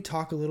why don't we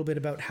talk a little bit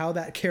about how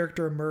that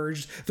character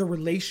emerged, the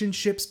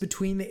relationships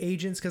between the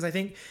agents? Because I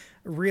think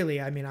really,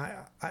 I mean,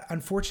 I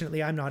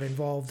unfortunately I'm not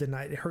involved, and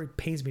it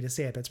pains me to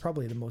say it, but it's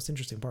probably the most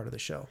interesting part of the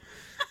show.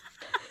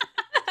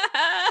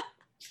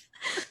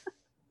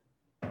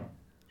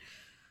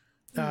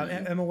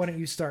 Emma, why don't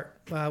you start?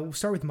 We'll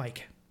start with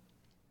Mike.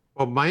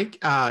 Well, Mike,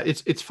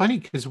 it's funny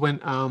because when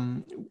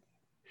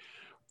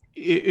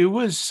it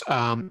was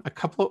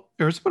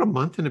it was about a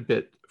month and a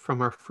bit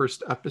from our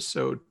first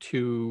episode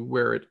to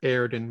where it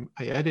aired, and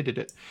I edited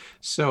it.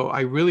 So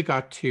I really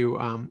got to,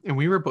 and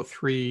we were about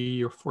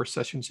 3 or 4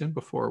 sessions in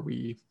before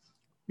we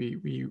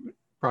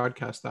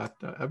broadcast that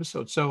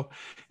episode. So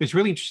it's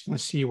really interesting to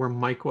see where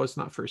Mike was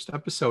in that first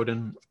episode,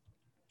 and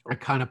I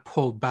kind of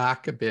pulled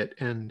back a bit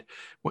and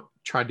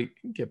tried to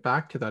get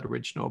back to that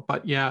original.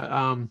 But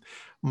yeah,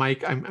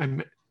 Mike,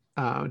 I'm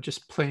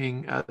just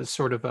playing as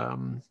sort of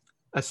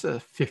as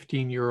a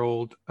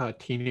 15-year-old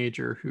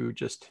teenager who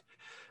just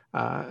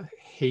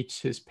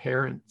hates his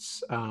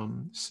parents.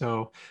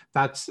 So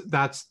that's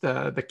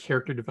the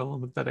character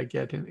development that I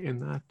get in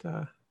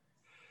that.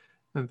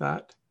 And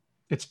that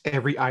it's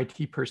every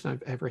IT person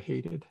I've ever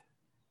hated.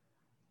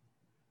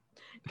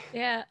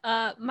 Yeah,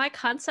 my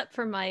concept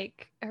for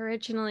Mike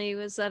originally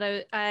was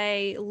that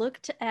I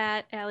looked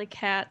at Alley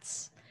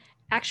Cat's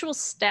actual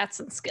stats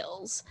and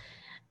skills,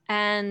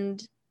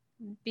 and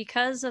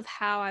because of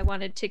how I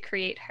wanted to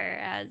create her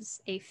as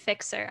a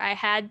fixer,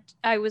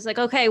 I was like,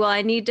 okay, well,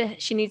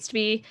 she needs to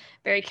be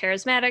very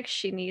charismatic.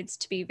 She needs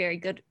to be very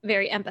good,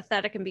 very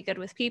empathetic and be good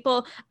with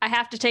people. I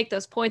have to take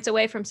those points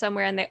away from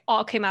somewhere, and they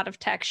all came out of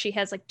tech. She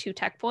has like 2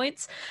 tech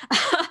points.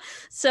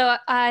 So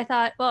I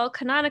thought, well,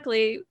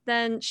 canonically,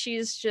 then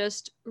she's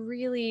just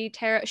really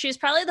terrible. She's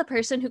probably the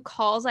person who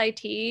calls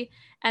IT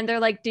and they're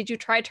like, did you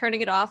try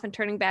turning it off and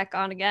turning back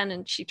on again?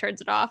 And she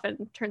turns it off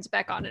and turns it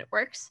back on and it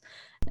works.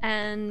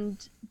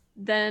 And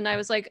then I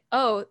was like,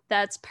 oh,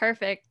 that's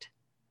perfect.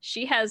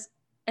 She has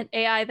an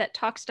AI that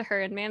talks to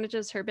her and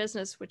manages her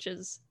business, which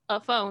is a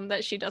phone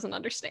that she doesn't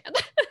understand.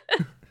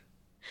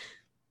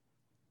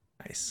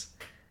 Nice.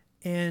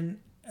 And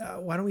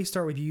why don't we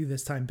start with you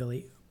this time,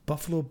 Billy?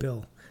 Buffalo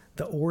Bill,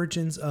 the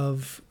origins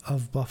of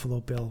Buffalo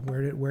Bill.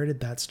 Where did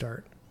that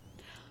start?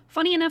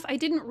 Funny enough, I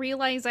didn't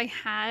realize I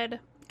had,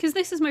 because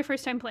this is my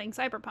first time playing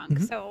Cyberpunk.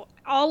 Mm-hmm. So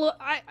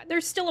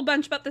there's still a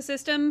bunch about the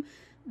system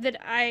that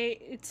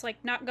it's like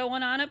not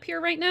going on up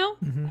here right now,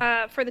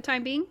 mm-hmm. For the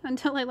time being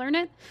until I learn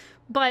it.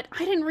 But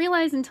I didn't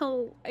realize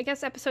until I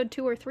guess episode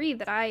 2 or 3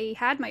 that I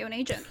had my own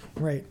agent.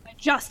 Right. I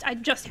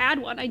just had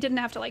one. I didn't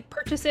have to like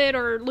purchase it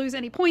or lose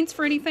any points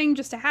for anything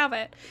just to have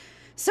it.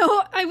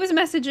 So I was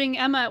messaging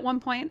Emma at one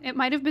point. It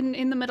might have been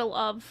in the middle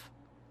of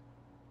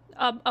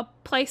a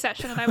play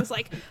session, and I was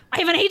like, I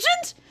have an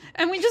agent?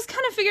 And we just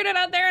kind of figured it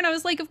out there, and I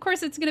was like, of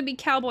course it's going to be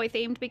cowboy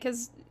themed,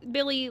 because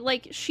Billy,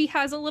 like, she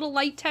has a little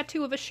light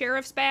tattoo of a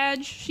sheriff's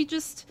badge. She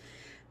just,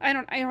 I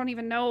don't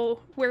even know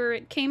where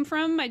it came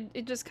from.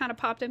 It just kind of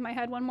popped in my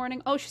head one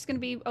morning. Oh, she's going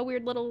to be a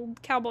weird little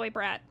cowboy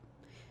brat.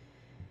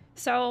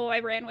 So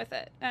I ran with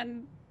it.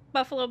 And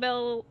Buffalo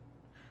Bill,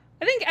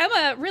 I think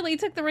Emma really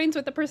took the reins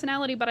with the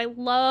personality, but I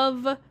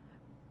love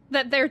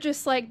that they're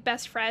just like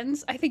best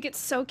friends. I think it's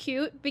so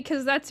cute,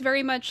 because that's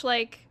very much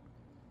like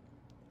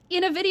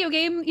in a video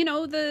game, you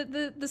know,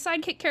 the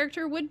sidekick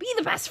character would be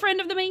the best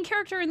friend of the main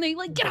character, and they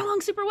like get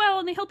along super well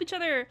and they help each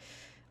other.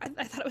 I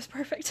thought it was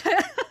perfect.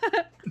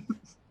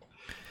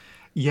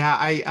 Yeah,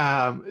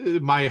 I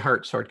my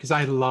heart soared because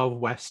I love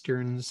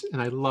Westerns,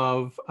 and I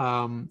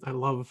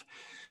love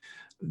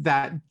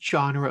that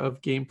genre of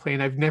gameplay,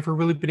 and I've never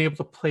really been able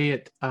to play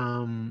it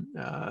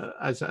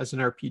as an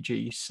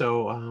RPG.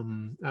 So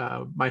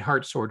my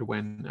heart soared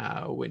when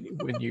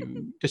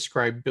you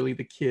described Billy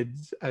the Kid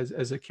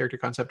as a character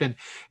concept, and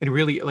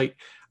really like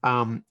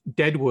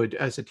Deadwood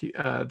as the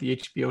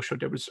HBO show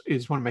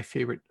is one of my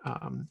favorite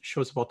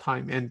shows of all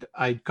time, and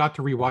I got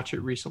to rewatch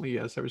it recently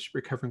as I was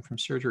recovering from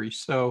surgery.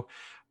 So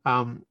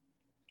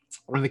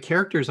one of the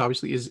characters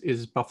obviously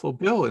is Buffalo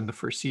Bill in the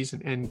first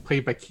season, and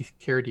played by Keith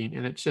Carradine,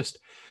 and it's just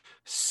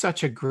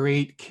such a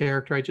great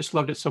character. I just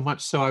loved it so much.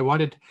 So I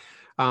wanted,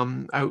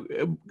 I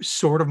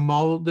sort of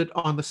modeled it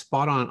on the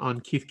spot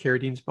on Keith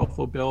Carradine's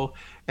Buffalo Bill,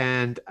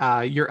 and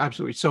you're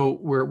absolutely so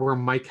where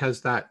Mike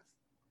has that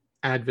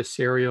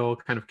adversarial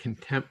kind of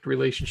contempt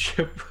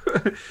relationship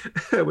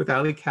with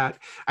Alley Cat.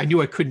 I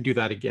knew I couldn't do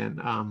that again.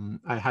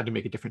 I had to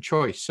make a different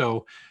choice.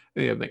 So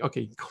like,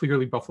 okay,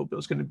 clearly Buffalo Bill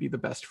is going to be the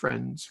best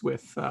friends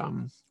with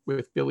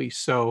Billy.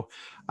 So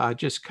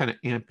just kind of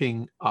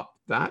amping up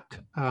that.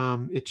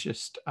 It's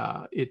just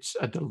it's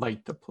a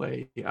delight to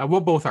play.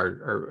 Well, both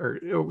are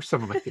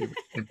some of my favorite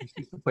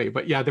NPCs to play.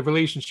 But yeah, the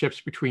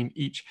relationships between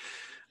each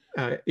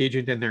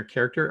agent and their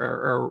character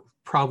are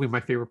probably my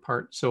favorite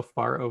part so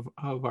far of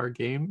our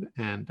game,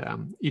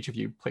 and each of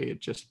you play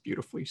it just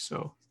beautifully.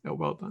 So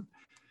well done.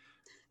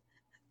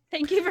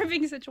 Thank you for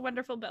being such a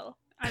wonderful Bill.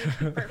 I was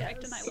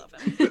perfect, and I love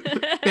him.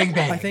 Bang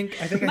bang. I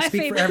think I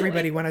speak for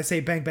everybody when I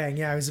say bang bang.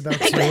 Yeah, I was about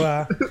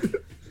to.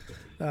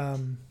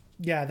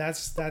 Yeah,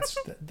 that's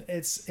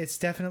it's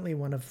definitely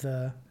one of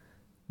the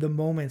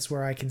moments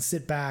where I can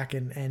sit back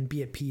and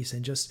be at peace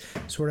and just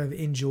sort of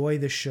enjoy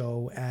the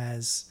show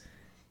as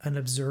an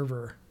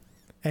observer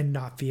and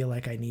not feel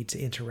like I need to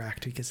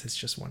interact, because it's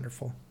just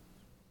wonderful.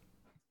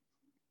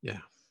 Yeah,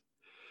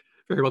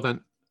 very well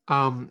done.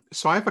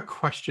 So I have a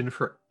question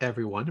for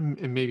everyone,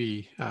 and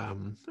maybe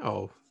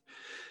I'll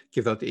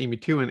give that to Amy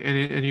too, and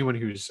anyone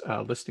who's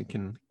listening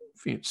can.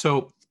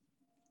 So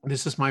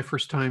this is my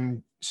first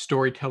time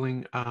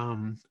storytelling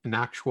an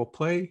actual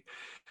play.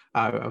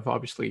 I've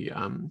obviously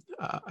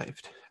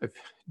I've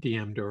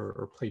DM'd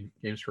or played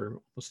games for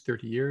almost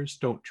 30 years.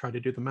 Don't try to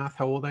do the math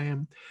how old I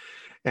am.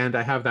 And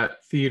I have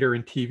that theater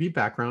and TV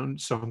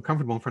background, so I'm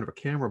comfortable in front of a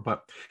camera,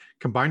 but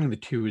combining the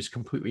two is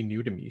completely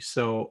new to me.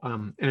 So,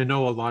 and I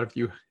know a lot of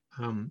you,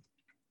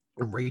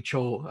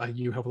 Rachel,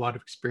 you have a lot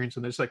of experience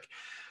in this. Like,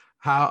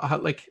 how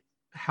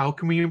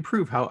can we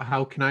improve?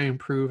 How can I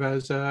improve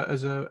as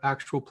a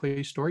actual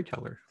play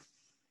storyteller?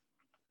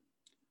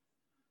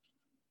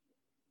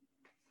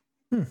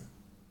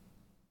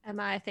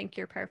 Emma, I think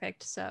you're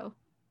perfect. So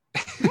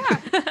Yeah,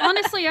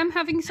 honestly, I'm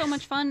having so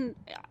much fun.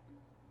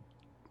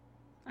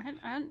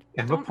 I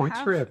Emma don't points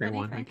have for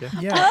everyone, I anything.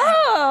 guess. Yeah.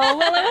 Oh,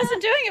 well, I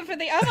wasn't doing it for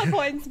the Emma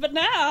points, but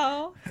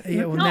now.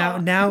 Yeah,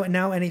 well,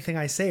 now anything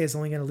I say is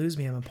only going to lose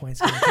me Emma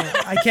points.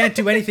 I can't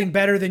do anything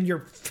better than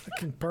you're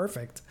fucking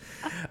perfect.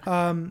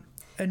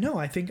 No,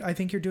 I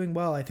think you're doing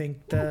well. I think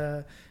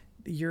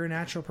you're a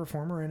natural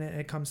performer, and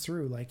it comes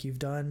through. Like, you've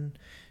done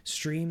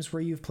streams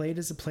where you've played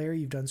as a player,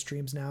 you've done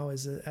streams now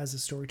as a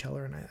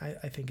storyteller, and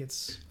I think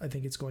it's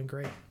going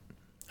great.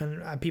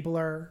 And people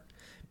are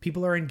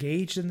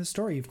engaged in the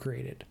story you've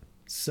created.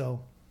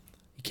 So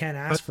you can't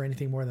ask for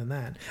anything more than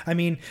that. I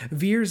mean,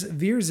 Veers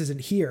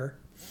isn't here.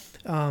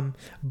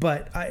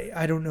 But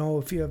I don't know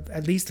if you have,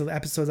 at least the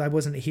episodes, I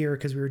wasn't here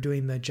because we were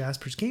doing the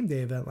Jasper's Game Day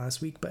event last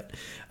week, but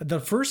the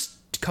first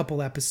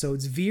couple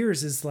episodes,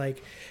 Veers is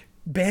like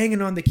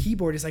banging on the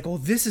keyboard. He's like, oh,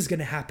 this is going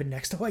to happen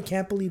next. Oh, I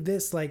can't believe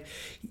this. Like,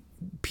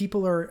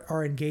 people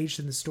are engaged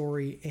in the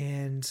story,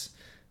 and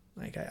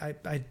like,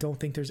 I don't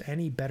think there's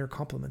any better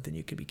compliment than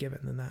you could be given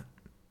than that.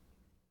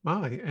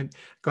 Wow, I'm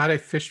glad I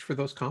fished for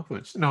those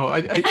compliments. No,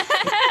 I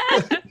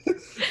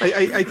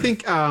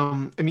think,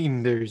 I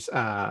mean, there's,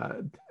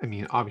 I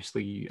mean,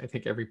 obviously, I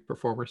think every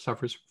performer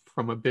suffers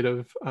from a bit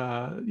of,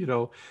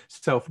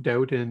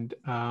 self-doubt, and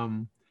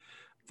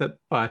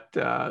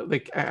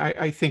like,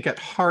 I think at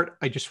heart,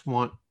 I just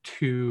want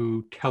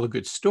to tell a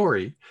good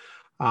story,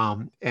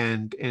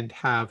 and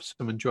have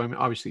some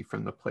enjoyment, obviously,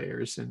 from the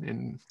players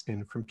and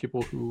from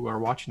people who are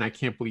watching. I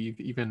can't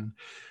believe even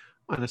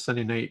on a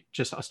Sunday night,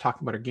 just us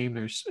talking about our game,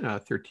 there's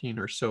 13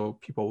 or so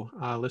people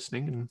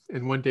listening,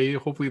 and one day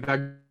hopefully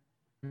that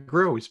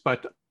grows.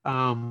 But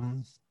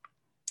yeah,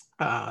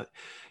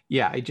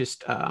 I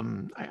just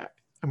I'm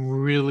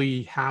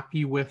really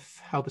happy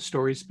with how the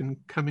story's been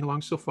coming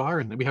along so far,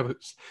 and we have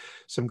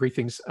some great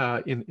things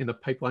in the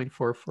pipeline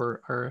for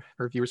our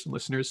viewers and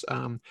listeners.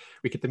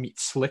 We get to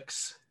meet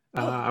Slicks.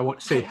 I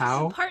won't say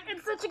how.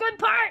 It's such a good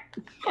part.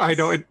 I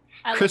know it.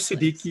 Chris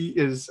Slicks. Siddiqui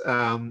is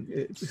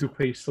who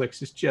plays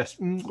Slicks is just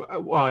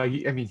well. I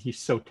mean, he's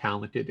so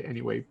talented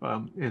anyway.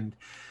 And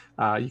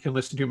you can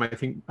listen to him. I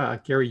think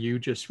Gary, you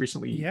just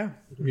recently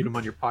interviewed him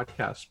on your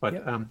podcast.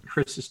 But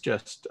Chris is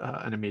just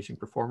an amazing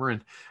performer,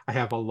 and I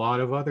have a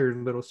lot of other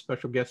little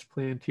special guests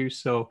planned too.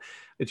 So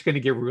it's going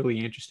to get really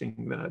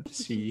interesting to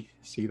see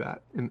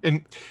that.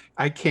 And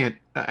I can't.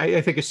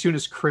 I think as soon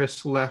as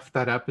Chris left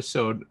that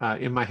episode,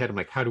 in my head, I'm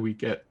like, how do we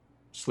get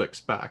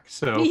Slicks back?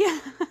 So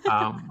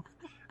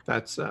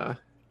that's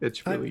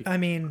it's really. I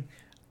mean,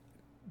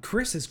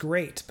 Chris is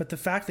great, but the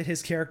fact that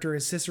his character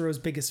is Cicero's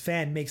biggest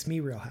fan makes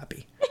me real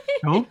happy.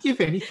 Don't give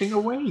anything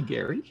away,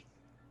 Gary.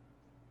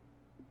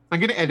 I'm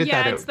going to edit that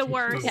out. Yeah, it's the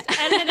worst.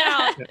 Edit it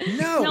out.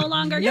 No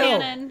longer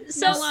canon.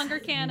 No longer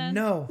canon.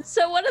 No.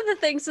 So one of the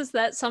things is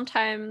that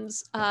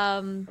sometimes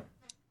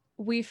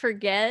we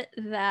forget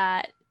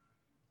that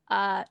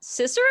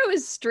Cicero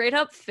is straight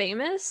up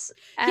famous.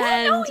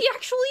 And No, he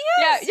actually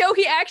is. Yeah,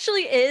 he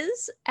actually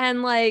is.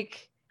 And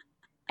like,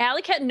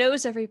 Alley Cat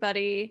knows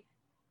everybody.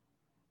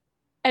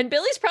 And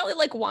Billy's probably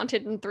like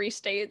wanted in 3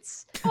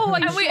 states. Oh, we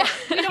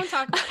don't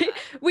talk about that.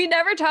 We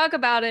never talk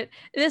about it.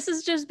 This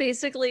is just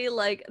basically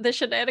like the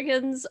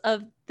shenanigans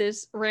of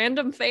this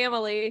random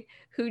family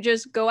who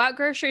just go out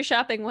grocery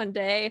shopping one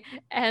day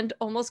and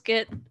almost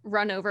get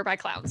run over by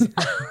clowns. Yeah,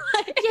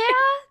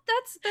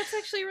 that's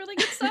actually a really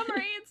good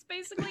summary. It's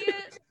basically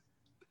it.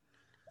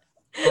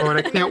 Oh, and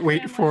I can't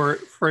wait for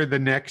the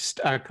next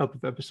couple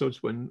of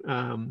episodes when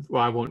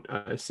well, I won't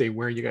say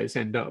where you guys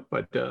end up,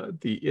 but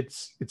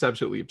it's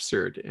absolutely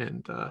absurd,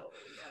 and I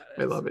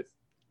love it.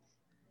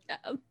 Yeah.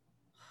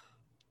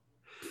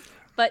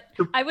 But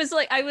I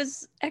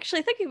was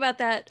actually thinking about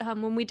that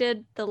when we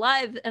did the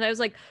live, and I was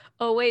like,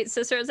 oh wait,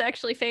 Cicero's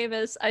actually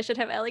famous. I should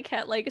have Alley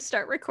Cat like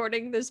start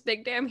recording this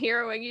big damn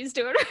heroing he's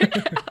doing right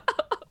now.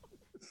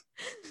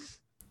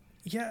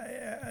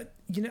 Yeah,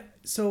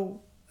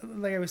 so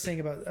like I was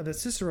saying about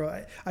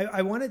Cicero,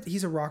 I wanted,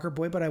 he's a rocker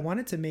boy, but I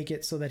wanted to make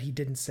it so that he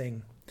didn't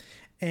sing.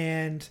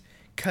 And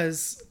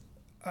because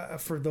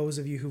for those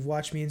of you who've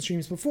watched me in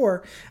streams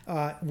before,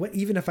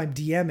 even if I'm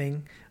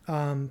DMing,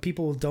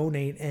 people will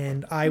donate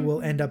and I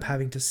will end up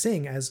having to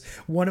sing as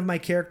one of my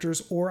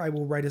characters, or I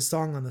will write a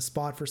song on the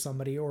spot for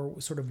somebody, or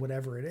sort of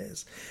whatever it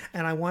is.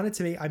 And I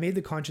made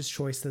the conscious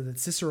choice that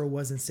Cicero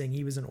wasn't singing,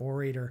 he was an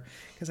orator,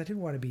 because I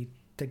didn't want to be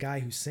the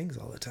guy who sings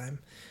all the time.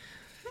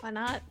 Why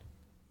not?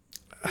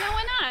 No,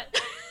 why not?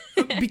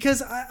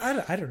 Because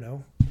I don't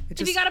know.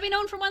 If you got to be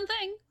known for one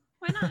thing,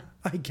 why not?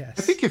 I guess.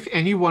 I think if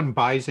anyone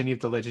buys any of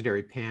the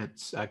Legendary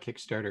Pants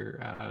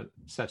Kickstarter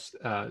sets,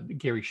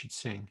 Gary should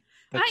sing.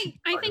 I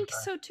think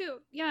so too.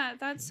 Yeah,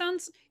 that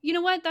sounds. You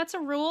know what? That's a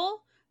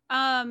rule.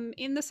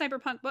 In the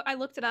Cyberpunk book, I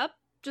looked it up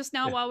just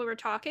now while we were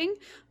talking.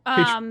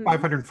 Page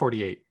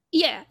 548.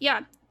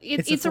 Yeah.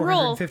 It's a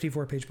rule.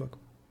 54 page book.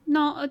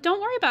 No, don't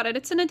worry about it.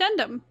 It's an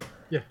addendum.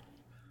 Yeah.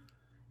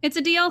 It's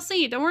a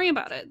DLC. Don't worry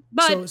about it.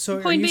 But so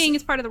point being,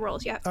 it's part of the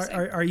rules. Yeah.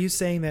 Are you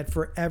saying that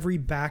for every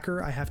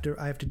backer, I have to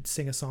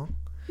sing a song?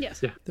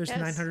 Yes. Yeah. There's Yes.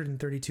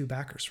 932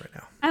 backers right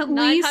now. At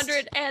least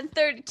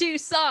 932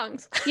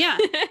 songs. yeah.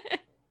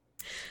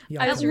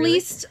 Yeah, I At was really-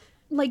 least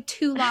like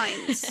 2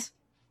 lines.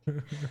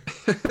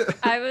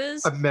 I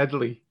was A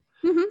medley.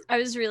 I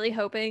was really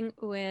hoping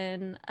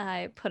when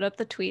I put up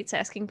the tweets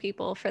asking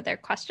people for their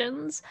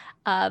questions,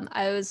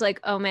 I was like,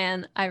 oh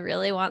man, I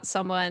really want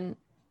someone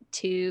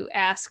to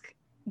ask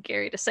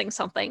Gary to sing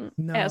something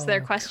as their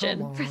No, question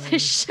come for on.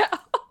 this show.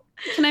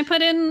 Can I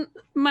put in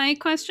my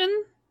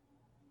question?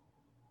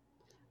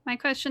 My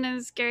question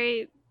is,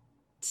 Gary,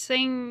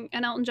 sing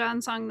an Elton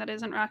John song that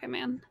isn't Rocket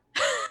Man.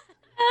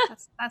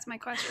 That's my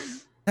question.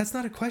 That's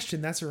not a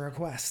question. That's a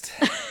request.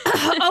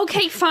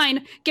 Okay,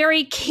 fine.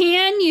 Gary,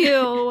 can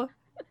you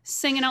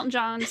sing an Elton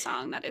John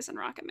song that isn't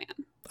Rocket Man?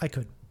 I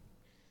could.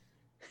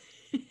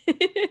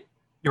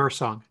 Your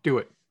song. Do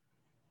it.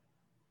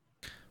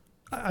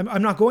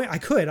 I'm not going. I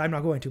could. I'm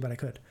not going to, but I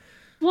could.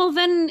 Well,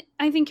 then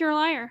I think you're a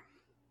liar.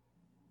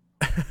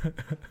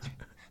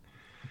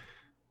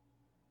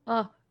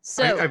 Oh,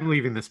 so I'm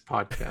leaving this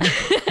podcast.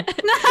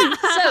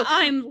 So,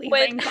 I'm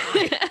leaving.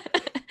 Bye.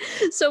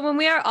 So when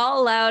we are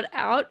all allowed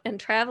out and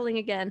traveling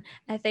again,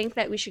 I think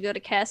that we should go to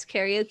Cast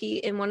Karaoke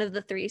in one of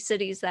the 3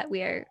 cities that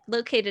we are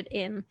located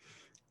in.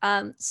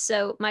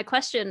 So my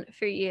question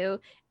for you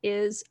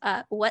is,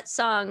 what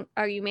song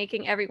are you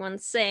making everyone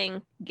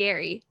sing?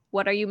 Gary,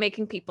 what are you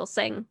making people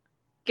sing?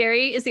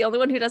 Gary is the only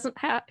one who doesn't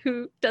have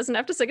to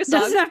sing a song.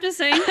 Doesn't have to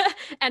sing.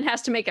 And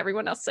has to make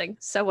everyone else sing.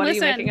 So what are you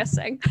Listen. making us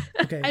sing?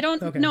 Okay. I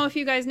don't okay. know if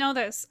you guys know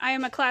this. I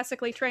am a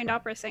classically trained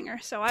opera singer,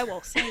 so I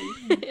will sing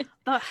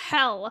the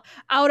hell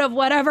out of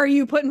whatever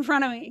you put in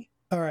front of me.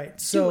 All right.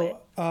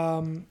 So,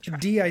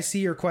 D, I see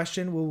your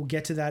question. We'll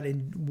get to that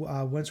in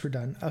once we're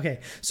done.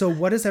 Okay. So,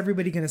 what is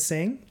everybody going to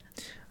sing?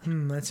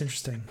 That's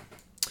interesting.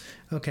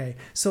 Okay.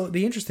 So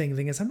the interesting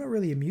thing is, I'm not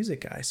really a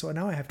music guy, so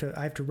now I have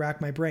to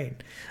rack my brain.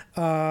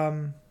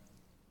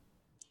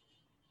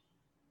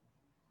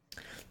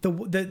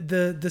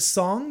 The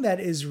song that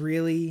is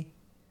really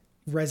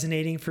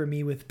resonating for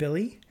me with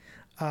Billy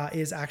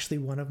is actually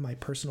one of my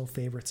personal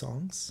favorite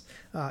songs,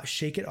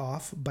 "Shake It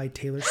Off" by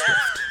Taylor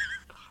Swift.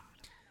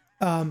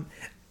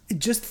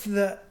 Just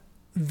the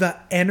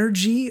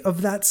energy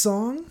of that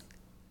song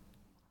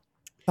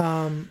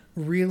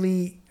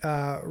really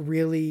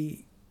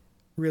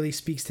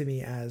speaks to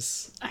me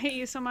as I hate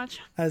you so much.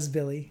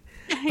 Billy.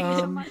 I hate you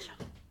so much.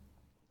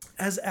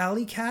 As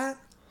Alley Cat,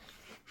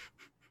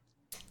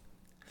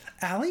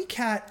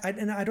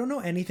 and I don't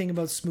know anything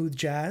about smooth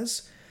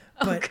jazz,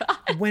 but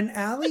when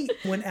Alley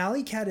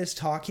Cat is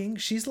talking,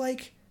 she's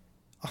like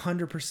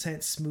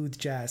 100% smooth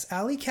jazz.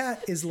 Alley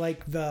Cat is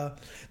like the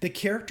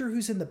character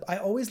who's in the. I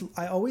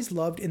always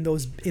loved in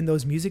those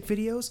music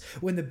videos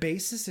when the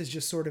bassist is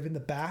just sort of in the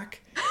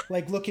back,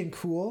 like looking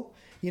cool,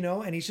 you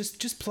know, and he's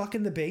just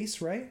plucking the bass,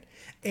 right,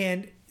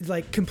 and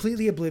like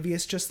completely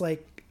oblivious, just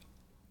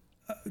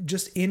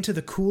into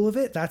the cool of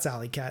it. That's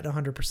Alley Cat,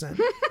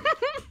 100%.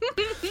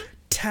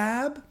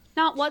 Tab.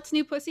 Not What's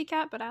New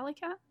Pussycat, but Alley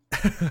Cat.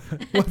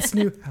 What's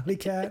New Alley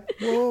Cat?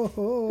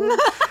 Whoa.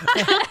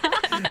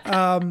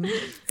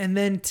 And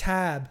then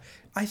Tab.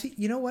 I think,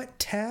 you know what?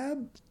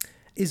 Tab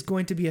is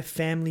going to be a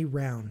family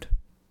round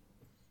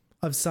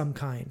of some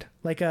kind,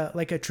 like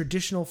a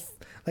traditional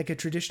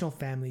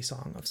family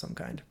song of some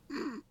kind.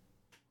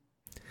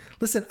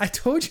 Listen, I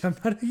told you I'm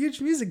not a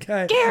huge music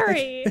guy.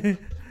 Gary.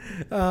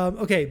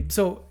 Okay,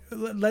 so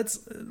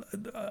let's.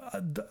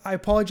 I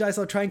apologize.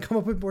 I'll try and come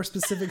up with more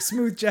specific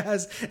smooth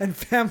jazz and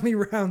family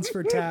rounds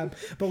for Tab.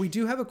 But we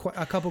do have a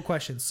couple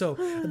questions. So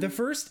the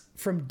first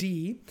from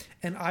D,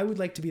 and I would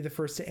like to be the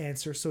first to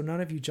answer. So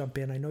none of you jump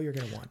in. I know you're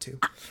going to want to.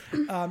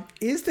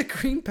 Is the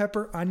green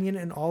pepper, onion,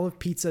 and olive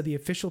pizza the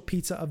official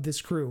pizza of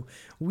this crew?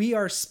 We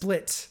are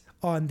split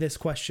on this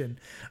question.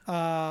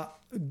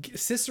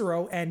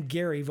 Cicero and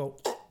Gary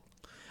vote.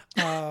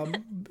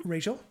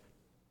 Rachel.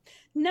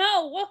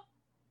 No,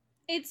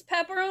 it's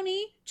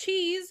pepperoni,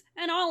 cheese,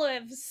 and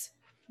olives.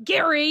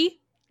 Gary.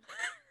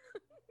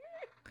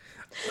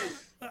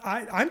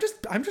 I'm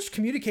just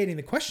communicating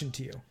the question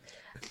to you.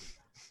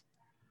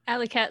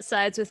 Alley Cat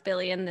sides with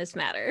Billy in this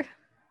matter.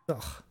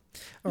 Ugh.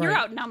 All You're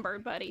right.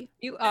 outnumbered, buddy.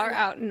 You are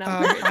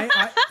outnumbered.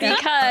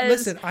 Because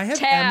listen, I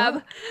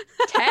have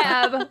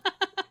Emma.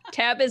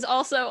 Tab is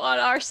also on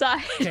our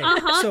side. Okay,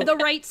 Uh-huh. so the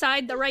right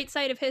side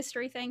of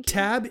history. Thank you.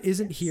 Tab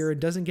isn't here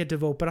and doesn't get to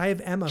vote, but I have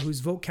Emma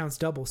whose vote counts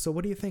double. So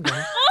what do you think,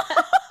 Emma?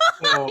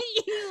 Oh,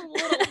 You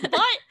little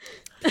butt.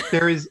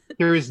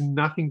 there is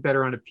nothing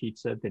better on a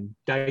pizza than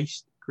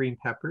diced green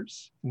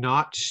peppers,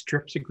 not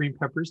strips of green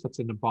peppers. That's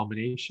an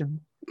abomination.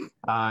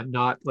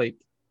 Not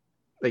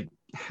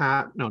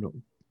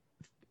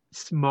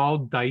small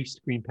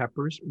diced green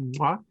peppers.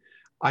 Mwah.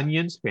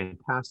 Onions,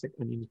 fantastic.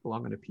 Onions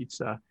belong on a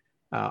pizza.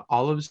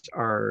 Olives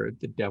are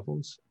the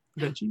devil's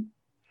veggie,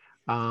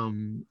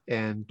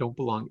 and don't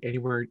belong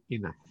anywhere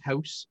in a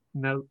house,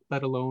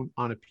 let alone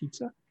on a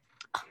pizza.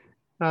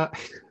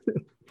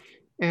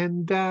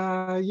 And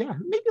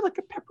maybe like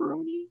a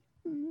pepperoni.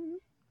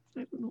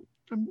 I don't know.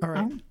 All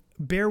right.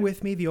 Bear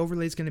with me. The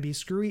overlay is going to be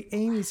screwy.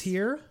 Amy's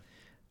here.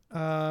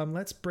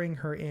 Let's bring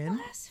her in.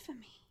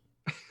 Blasphemy.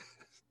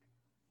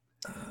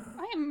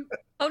 I am.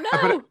 Oh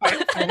no!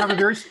 I have a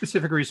very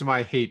specific reason why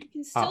I hate You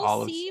can still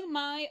olives. see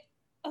my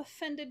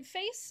offended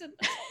face.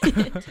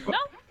 No.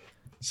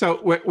 So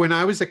when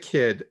I was a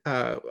kid,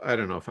 I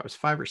don't know if I was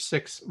 5 or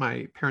 6,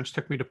 my parents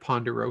took me to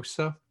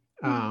Ponderosa,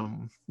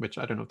 which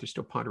I don't know if there's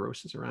still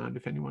Ponderosas around,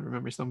 if anyone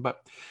remembers them,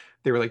 but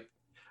they were like,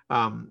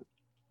 and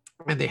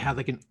they had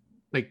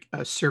like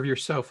a serve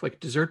yourself like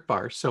dessert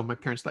bar. So my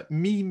parents let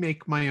me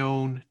make my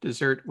own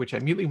dessert, which I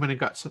immediately went and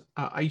got some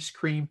ice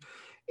cream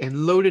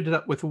and loaded it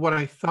up with what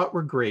I thought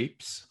were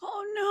grapes.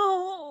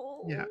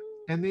 Oh no. Yeah.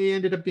 And they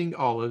ended up being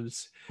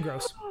olives.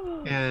 Gross.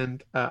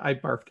 And I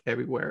barfed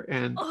everywhere.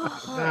 And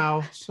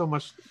now, so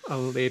much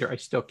later, I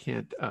still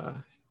can't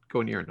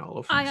go near an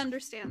olive. I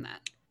understand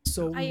that.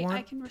 So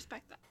I can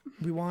respect that.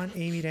 we want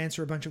Amy to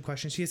answer a bunch of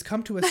questions. She has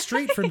come to us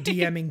straight from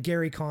DMing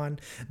Gary Con.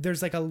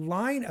 There's like a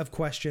line of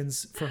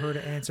questions for her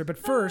to answer. But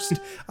first,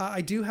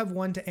 I do have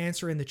one to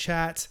answer in the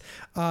chat.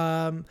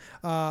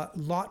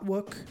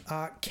 Lotwook,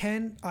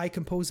 can I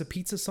compose a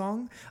pizza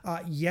song?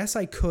 Yes,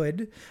 I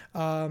could.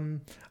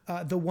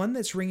 The one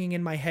that's ringing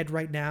in my head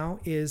right now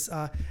is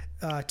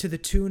to the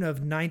tune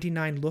of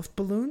 99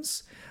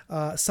 Luftballons.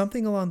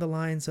 Something along the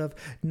lines of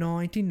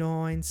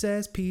 99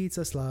 says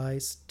pizza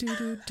slice. Do,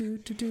 do, do,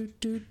 do, do,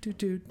 do, do,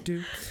 do,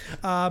 do.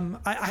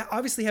 I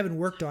obviously haven't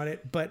worked on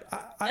it, but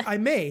I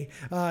may.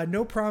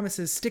 No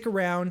promises. Stick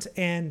around,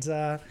 and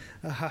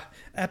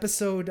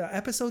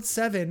episode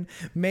 7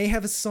 may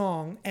have a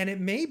song, and it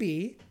may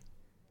be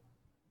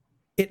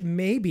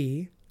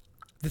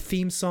the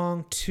theme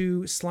song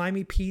to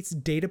Slimy Pete's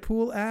data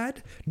pool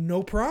ad.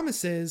 No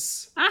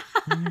promises.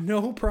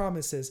 No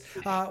promises.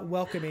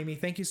 Welcome, Amy.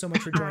 Thank you so much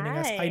for joining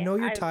us. I know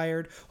you're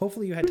tired.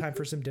 Hopefully you had time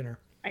for some dinner.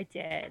 I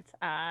did.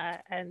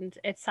 And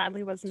it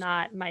sadly was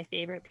not my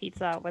favorite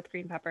pizza with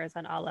green peppers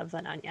and olives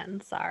and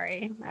onions.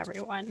 Sorry,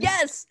 everyone.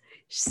 Yes!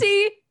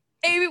 See?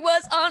 Amy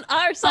was on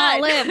our side.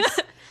 Olives.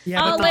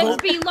 Yeah, but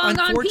Olives belong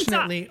on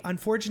pizza.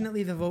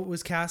 Unfortunately, the vote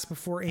was cast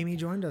before Amy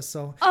joined us,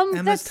 so that's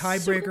Emma's so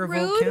tiebreaker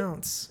vote rude.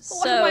 counts.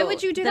 So why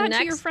would you do the that to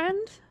next- your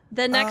friend?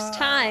 The next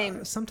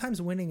time. Sometimes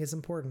winning is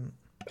important.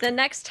 The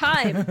next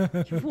time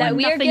that won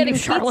we are nothing, getting you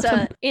charlatan.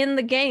 pizza in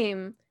the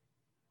game,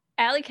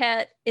 Alley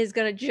Cat is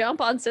gonna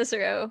jump on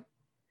Cicero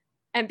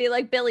and be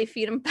like, Billy,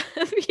 feed him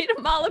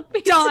olive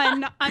pizza.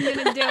 Done. I'm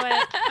gonna do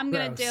it. I'm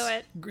gonna do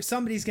Gross. it.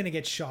 Somebody's gonna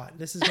get shot.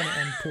 This is gonna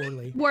end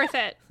poorly. Worth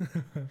it.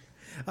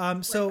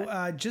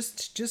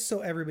 Just so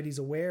everybody's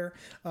aware,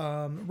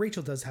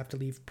 Rachel does have to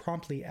leave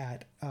promptly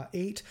at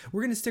 8.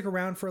 We're going to stick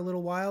around for a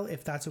little while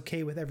if that's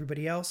okay with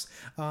everybody else,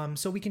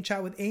 so we can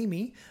chat with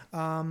Amy,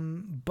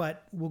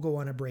 but we'll go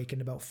on a break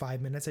in about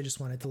 5 minutes. I just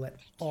wanted to let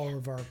all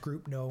of our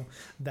group know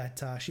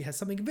that she has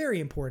something very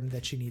important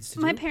that she needs to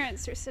do. My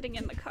parents are sitting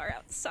in the car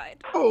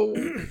outside. Oh,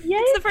 It's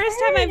the first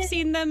time I've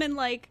seen them in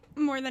like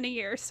more than a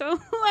year, so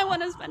I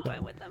want to spend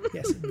time with them.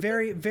 Yes,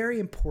 very, very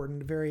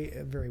important, very,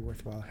 very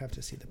worthwhile. Have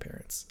to see the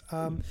parents.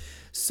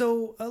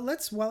 So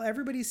let's, while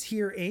everybody's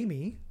here,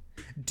 Amy,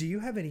 do you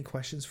have any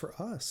questions for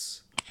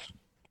us?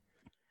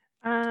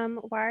 Why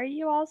are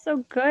you all so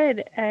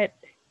good at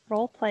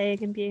role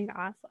playing and being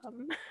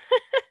awesome?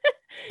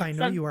 I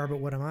know you are, but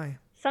what am I?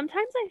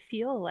 Sometimes I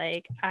feel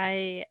like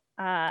I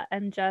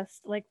am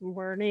just like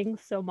learning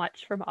so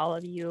much from all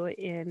of you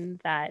in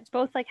that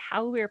both like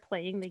how we're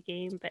playing the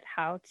game, but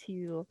how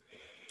to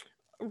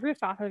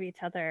riff off of each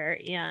other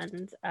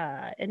and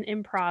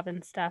improv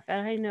and stuff.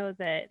 And I know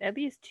that at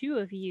least 2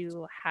 of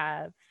you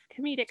have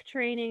comedic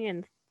training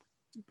and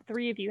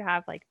 3 of you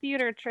have like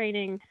theater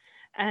training.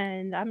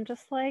 And I'm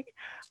just like,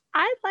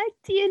 I like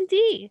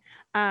D&D.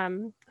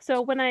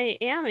 So when I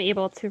am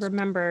able to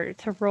remember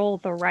to roll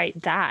the right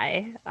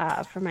die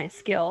for my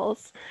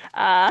skills,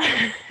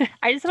 I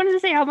just wanted to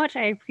say how much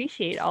I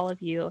appreciate all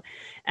of you.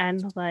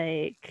 And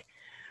like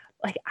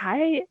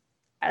I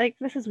like,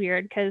 this is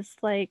weird because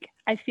like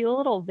I feel a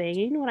little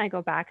vain when I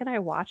go back and I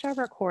watch our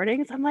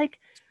recordings. I'm like,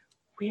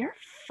 we're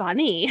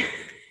funny.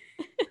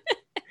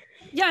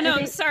 Yeah, no,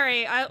 I'm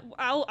sorry.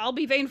 I'll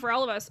be vain for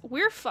all of us.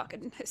 We're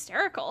fucking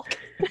hysterical.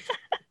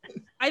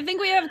 I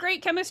think we have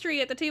great chemistry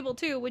at the table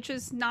too, which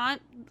is not,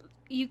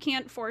 you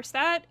can't force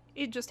that.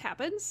 It just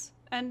happens.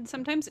 And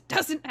sometimes it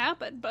doesn't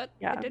happen, but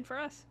Yeah. it did for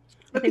us.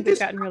 I think we've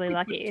gotten really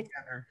lucky.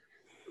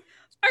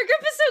 Our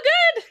group is so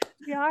good.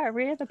 We are.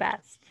 We're the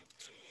best.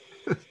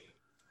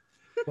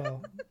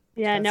 Well,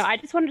 Yeah, no, That's- I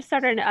just wanted to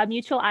start a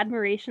mutual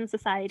admiration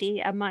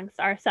society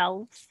amongst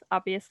ourselves,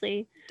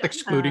 obviously.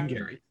 excluding Um,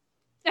 Gary.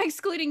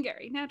 Excluding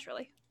Gary,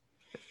 naturally.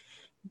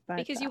 But,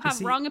 Because you uh, have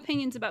see- wrong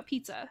opinions about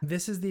pizza.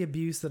 this is the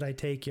abuse that I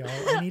take, y'all.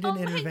 I need an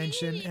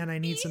intervention and I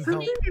need some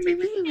help.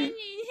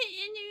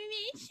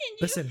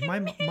 Listen,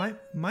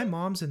 my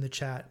mom's in the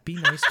chat. Be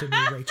nice to me,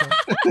 Rachel.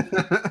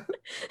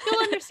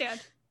 You'll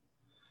understand.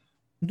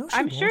 No, she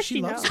I'm won't. sure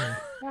she loves knows. me.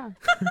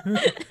 Yeah.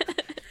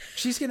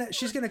 She's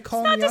gonna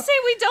call Not me to up. say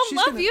we don't She's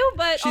love gonna- you,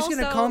 but She's also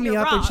gonna call me you're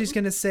up wrong. and she's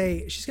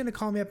gonna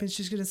call me up and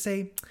she's gonna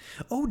say,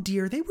 "Oh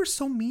dear, they were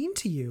so mean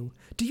to you.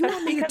 Do you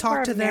want me to Because talk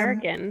we're to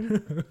American.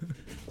 them?"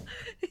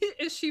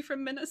 Is she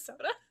from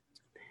Minnesota?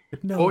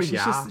 No, Oh, she's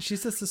yeah.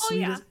 she's just the Oh,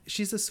 yeah. sweetest.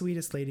 She's the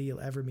sweetest lady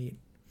you'll ever meet.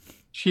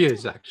 She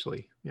is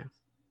actually. Yeah.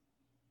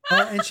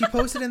 Oh, and she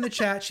posted in the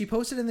chat. She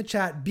posted in the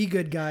chat. Be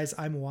good, guys.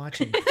 I'm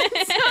watching.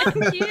 So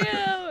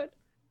cute.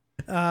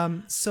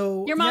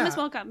 So Your mom yeah. is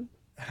welcome.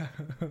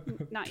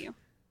 Not you.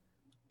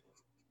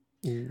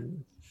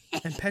 Ooh.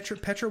 And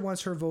Petra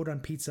wants her vote on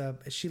pizza.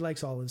 She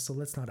likes olives, so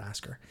let's not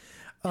ask her.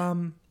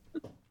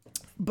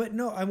 But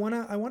no, I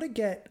wanna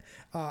get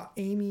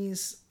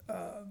Amy's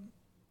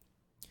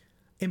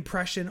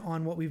impression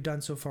on what we've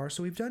done so far.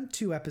 So we've done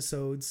 2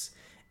 episodes,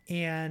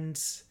 and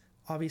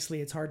obviously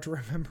it's hard to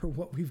remember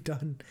what we've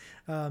done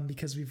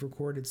because we've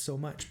recorded so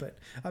much. But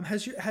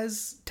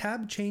has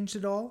Tab changed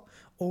at all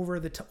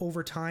over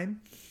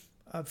time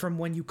from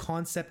when you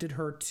concepted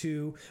her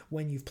to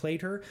when you've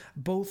played her?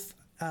 Both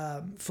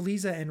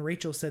Feliza and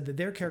Rachel said that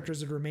their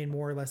characters would remain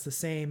more or less the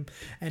same,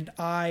 and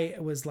I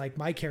was like,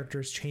 my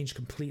character's changed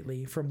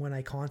completely from when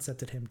I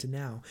concepted him to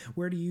now.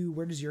 Where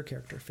does your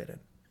character fit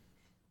in?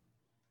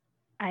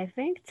 I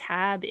think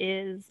Tab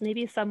is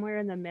maybe somewhere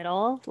in the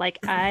middle. Like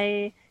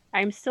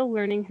I'm still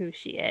learning who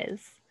she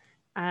is.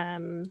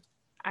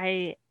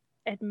 I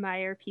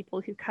admire people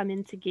who come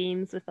into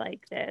games with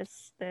like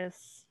this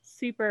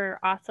super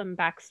awesome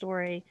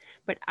backstory,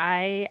 but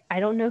I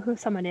don't know who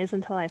someone is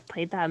until I've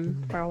played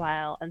them for a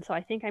while. And so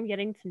I think I'm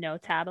getting to know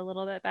Tab a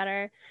little bit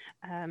better.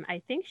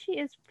 I think she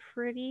is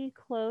pretty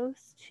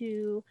close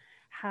to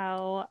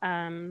how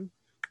I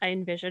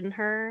envision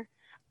her.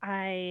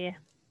 I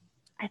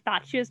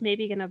thought she was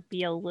maybe going to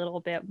be a little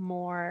bit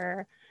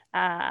more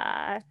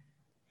snarky,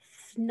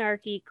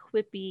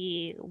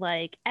 quippy,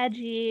 like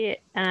edgy,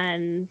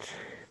 and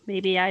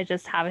maybe I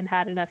just haven't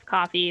had enough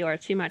coffee or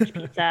too much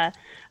pizza.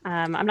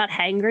 I'm not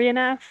hangry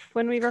enough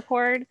when we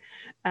record.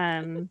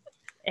 And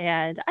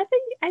I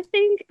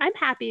think I'm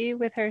happy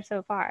with her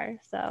so far.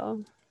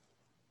 So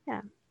yeah,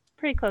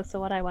 pretty close to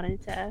what I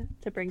wanted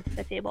to bring to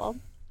the table.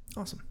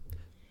 Awesome.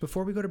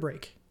 Before we go to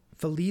break,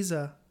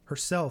 Feliza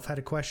herself had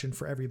a question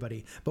for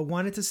everybody, but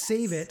wanted to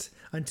save it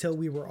until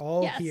we were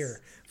all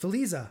here.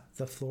 Feliza,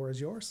 the floor is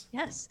yours.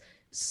 Yes.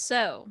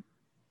 So,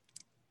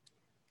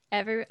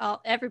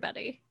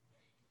 everybody,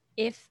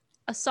 if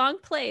a song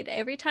played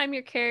every time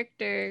your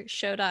character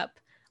showed up,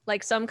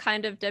 like some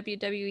kind of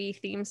WWE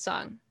theme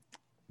song,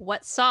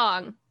 what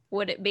song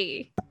would it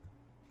be?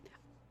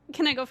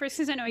 Can I go first?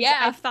 Because I know Yeah.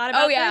 I've thought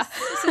about yeah.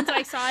 this since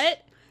I saw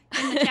it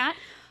in the chat.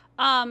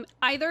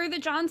 Either the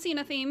John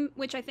Cena theme,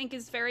 which I think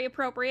is very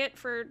appropriate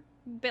for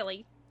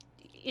Billy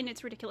in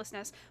its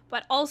ridiculousness,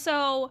 but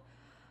also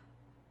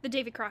the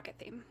David Crockett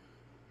theme.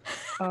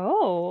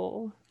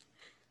 Oh,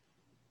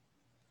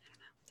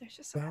 There's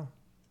just Wow.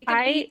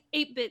 like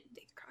 8-bit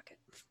David Crockett.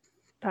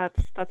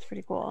 that's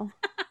pretty cool.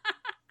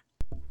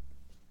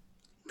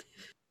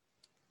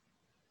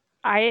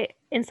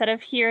 Instead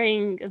of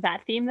hearing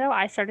that theme though,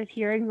 I started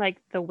hearing like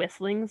the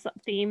whistling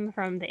theme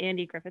from the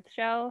Andy Griffith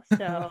show.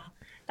 So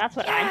that's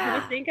what I'm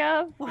going to think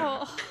of.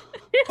 Oh,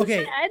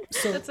 Okay,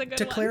 so That's a good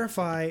to one.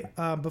 clarify,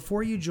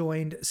 before you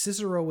joined,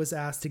 Cicero was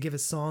asked to give a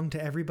song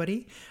to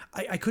everybody.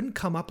 I couldn't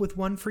come up with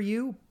one for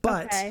you,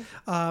 but Okay.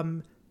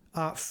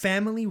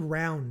 Family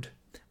Round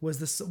was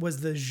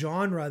the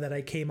genre that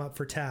I came up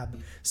for Tab.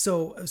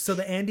 So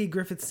the Andy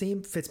Griffith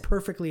theme fits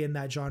perfectly in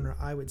that genre,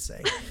 I would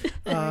say.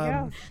 There we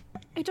go.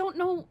 I don't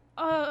know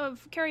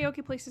of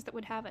karaoke places that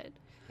would have it.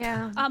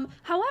 Yeah.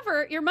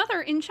 However, your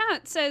mother in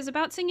chat says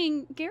about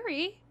singing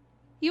Gary,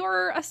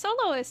 you're a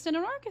soloist in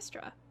an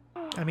orchestra.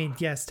 I mean,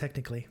 yes,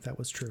 technically that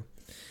was true.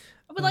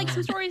 I would like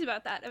some stories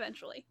about that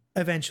eventually.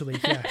 Eventually,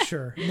 yeah,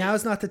 sure. Now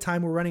is not the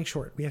time. We're running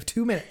short. We have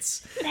 2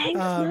 minutes. Thanks,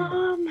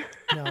 Mom.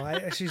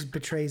 No, she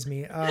betrays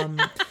me.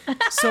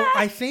 So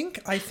I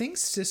think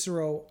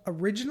Cicero,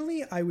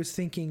 originally I was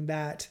thinking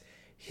that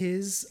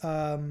his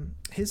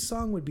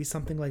song would be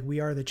something like "We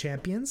Are the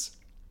Champions,"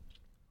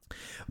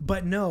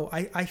 but no,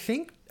 I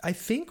think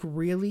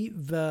really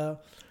the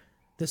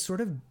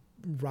sort of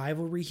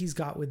rivalry he's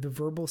got with the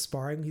verbal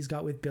sparring he's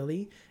got with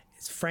Billy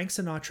is Frank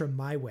Sinatra,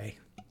 "My Way."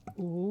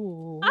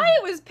 Ooh. I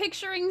was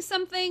picturing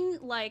something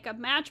like a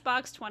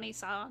Matchbox 20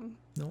 song.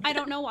 No. I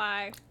don't know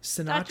why.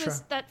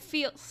 Sinatra. That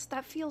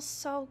feels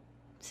so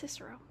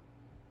Cicero.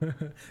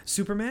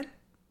 Superman?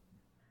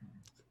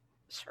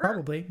 Sure.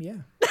 Probably, yeah.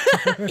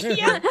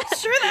 Yeah,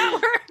 sure that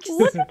works.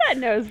 Look at that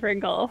nose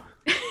wrinkle.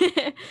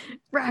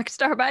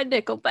 Rockstar by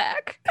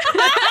Nickelback.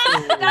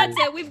 That's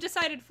it. We've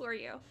decided for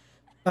you.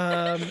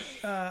 No.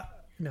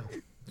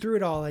 Through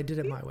it all, I did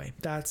it my way.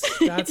 That's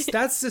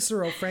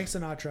Cicero, Frank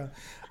Sinatra,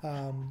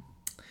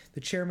 the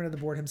chairman of the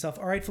board himself.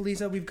 All right,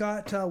 Feliza, we've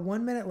got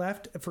 1 minute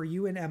left for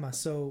you and Emma.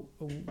 So,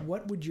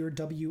 what would your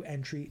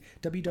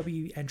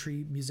WWE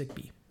entry music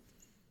be?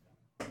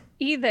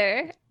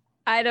 Either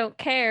I Don't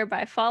Care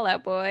by Fall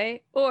Out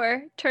Boy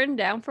or Turn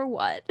Down for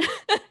What.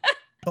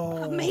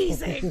 Oh,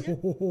 Amazing.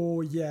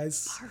 Oh,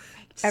 yes.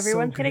 Perfect.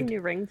 Everyone's So getting good.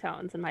 new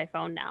ringtones in my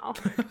phone now.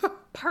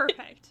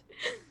 Perfect.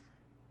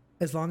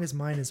 As long as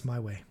mine is My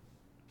Way.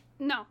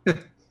 No. All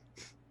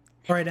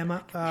right,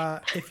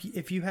 Emma.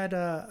 If you had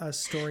a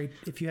story,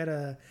 if you had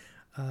a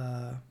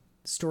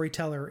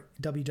storyteller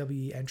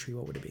WWE entry,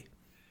 what would it be?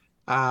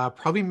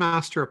 Probably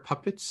Master of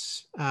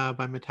Puppets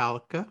by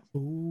Metallica.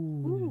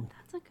 Ooh,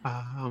 that's a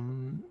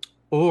good.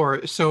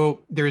 Or so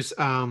there's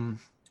and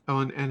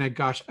I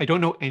gosh, I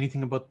don't know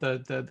anything about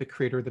the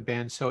creator of the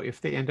band. So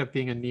if they end up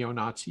being a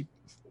neo-Nazi,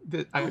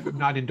 I'm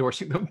not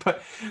endorsing them,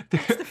 but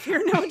That's the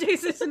fear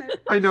nowadays, isn't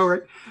it? I know,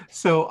 right?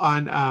 So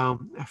on I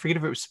forget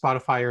if it was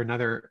Spotify or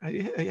another. I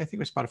think it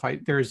was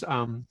Spotify. There's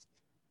a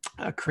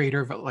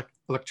creator of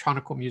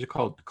electronic music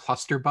called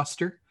Cluster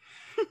Buster.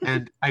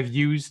 And I've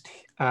used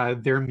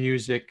their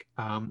music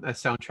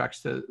as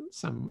soundtracks to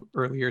some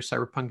earlier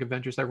Cyberpunk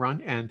adventures I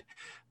run, and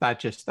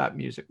that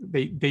music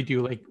they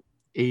do like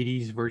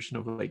 80s version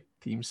of like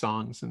theme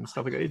songs and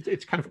stuff like that.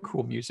 It's kind of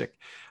cool music.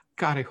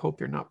 God, I hope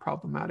they're not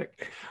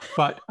problematic.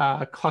 But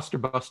Cluster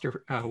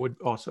Buster would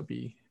also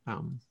be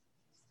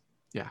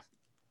yeah.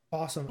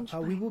 Awesome.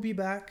 We will be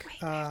back.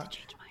 Wait, I have to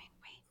change mine.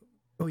 Wait.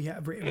 Oh yeah,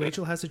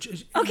 Rachel has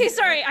to. Okay,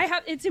 sorry.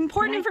 It's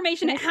important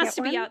information. can It I has get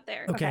to be one? out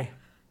there. Okay.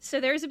 So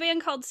there's a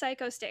band called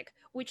Psycho Stick,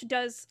 which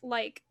does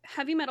like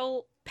heavy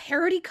metal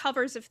parody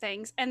covers of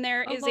things, and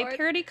there Oh, is Lord. a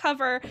parody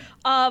cover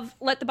of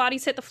 "Let the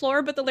Bodies Hit the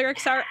Floor," but the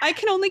lyrics are "I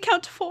can only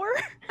count to 4."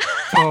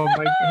 Oh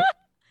my God.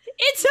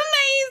 It's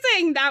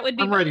amazing. That would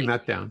be. I'm writing funny.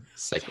 that down.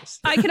 Cycles.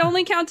 I can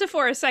only count to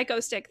 4. Psycho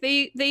Stick.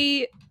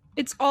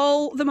 It's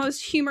all the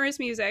most humorous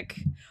music.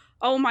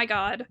 Oh my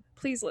God!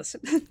 Please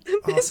listen.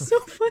 It's Awesome. so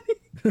funny.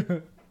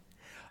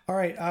 All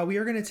right, we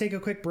are going to take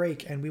a quick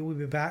break, and we will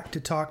be back to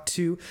talk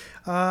to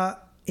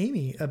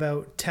Amy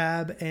about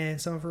Tab and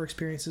some of her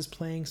experiences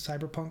playing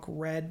Cyberpunk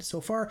Red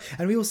so far.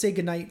 And we will say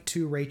goodnight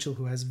to Rachel,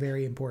 who has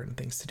very important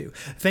things to do.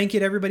 Thank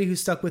you to everybody who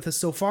stuck with us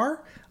so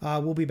far.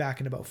 We'll be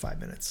back in about 5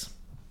 minutes.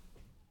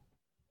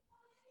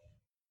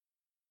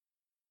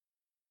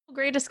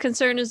 Greatest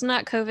concern is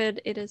not COVID.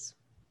 It is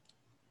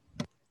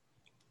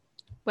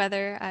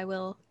whether I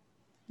will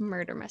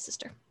murder my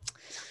sister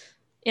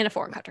in a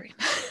foreign country.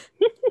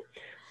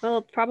 Well,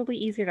 it's probably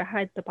easier to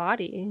hide the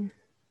body.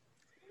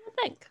 I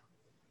think.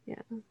 Yeah.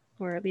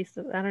 Or at least,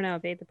 I don't know,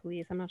 evade the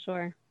police. I'm not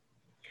sure.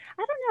 I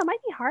don't know. It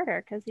might be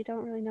harder because you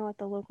don't really know what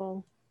the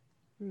local,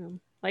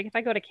 like if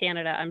I go to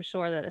Canada, I'm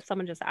sure that if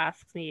someone just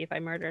asks me if I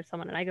murdered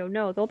someone and I go,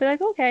 no, they'll be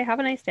like, okay, have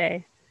a nice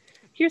day.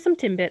 Here's some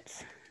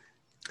Timbits.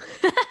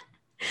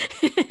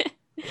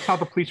 That's how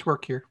the police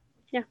work here.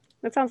 Yeah,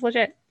 that sounds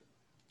legit.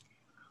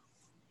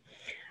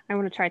 I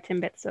want to try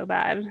Timbits so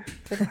bad.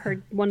 I've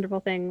heard wonderful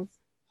things.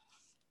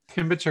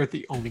 Timbits are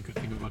the only good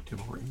thing about Tim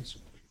Hortons.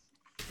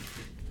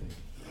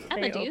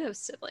 Emma, do you have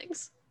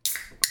siblings?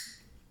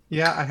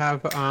 Yeah, I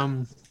have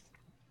a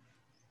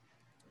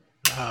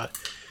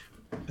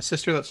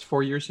sister that's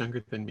 4 years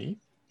younger than me,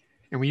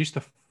 and we used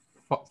to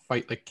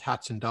fight like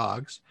cats and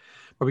dogs,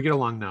 but we get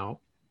along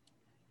now.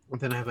 And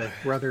then I have a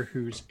brother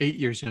who's 8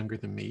 years younger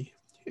than me,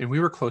 and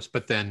we were close,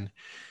 but then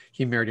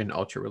he married an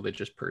ultra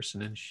religious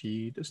person, and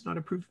she does not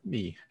approve of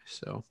me.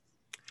 So,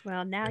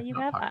 Well, now I've you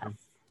not have talked to us. him.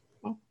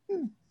 Oh,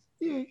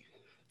 yay!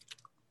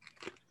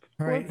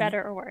 All Or right.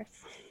 better or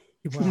worse.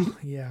 Well,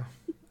 yeah.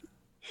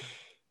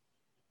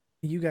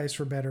 You guys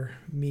for better,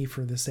 me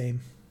for the same.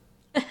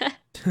 You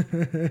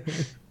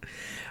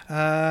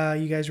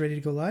guys ready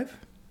to go live?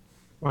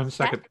 1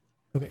 second.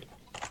 Okay.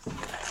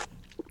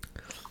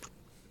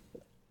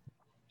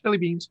 Jelly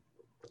beans.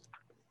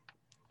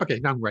 Okay,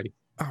 now I'm ready.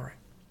 All right.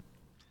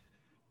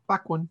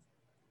 Back one.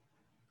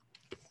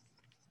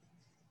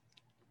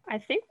 I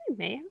think we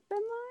may have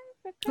been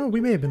live. Oh, we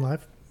may have been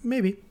live.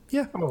 Maybe.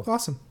 Yeah. Oh.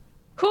 Awesome.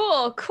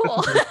 Cool.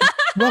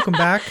 Welcome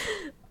back.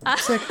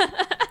 Sick.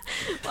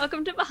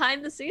 Welcome to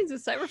Behind the Scenes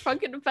with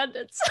Cyberpunk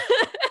Independence.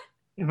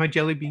 And my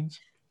jelly beans.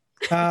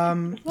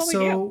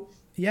 So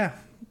yeah,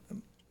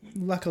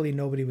 luckily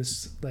nobody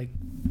was like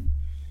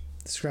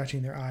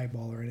scratching their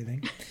eyeball or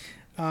anything.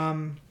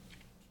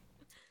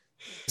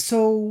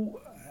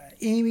 So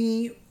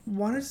Amy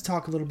wanted to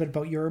talk a little bit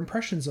about your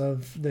impressions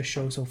of the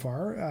show so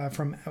far,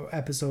 from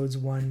episodes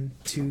 1,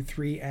 2,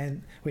 3,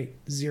 and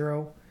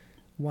 0,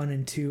 1,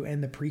 and 2,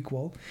 and the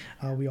prequel.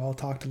 We all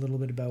talked a little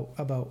bit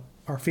about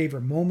our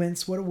favorite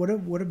moments. What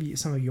have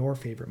some of your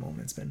favorite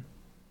moments been?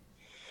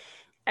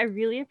 I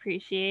really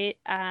appreciate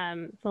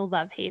the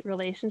love-hate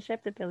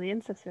relationship that Billy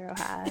and Cicero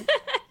had.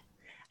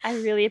 I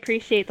really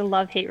appreciate the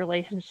love-hate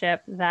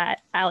relationship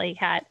that Alley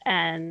Cat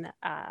and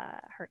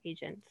her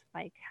agent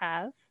Mike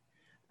have.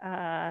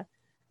 I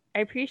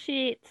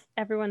appreciate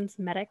everyone's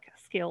medic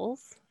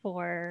skills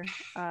for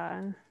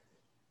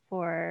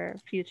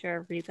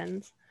future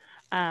reasons.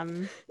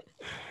 I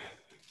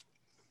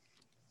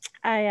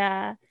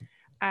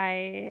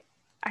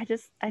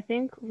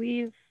think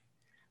we've,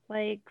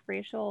 like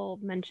Rachel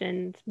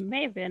mentioned,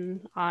 may have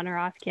been on or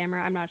off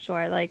camera, I'm not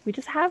sure. Like, we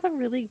just have a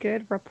really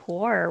good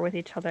rapport with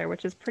each other,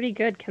 which is pretty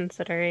good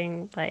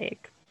considering,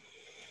 like,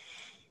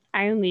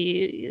 I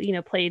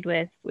only, played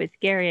with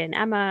Gary and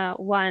Emma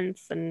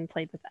once and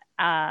played with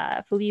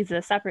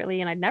Feliza separately,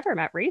 and I'd never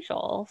met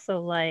Rachel.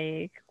 So,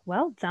 like,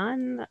 well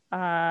done,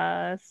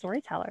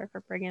 storyteller,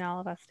 for bringing all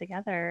of us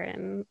together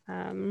and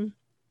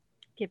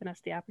giving us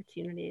the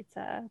opportunity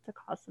to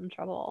cause some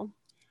trouble.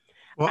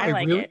 Well, I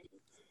like it.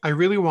 I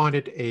really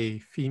wanted a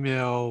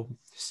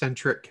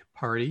female-centric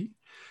party,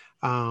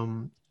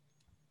 because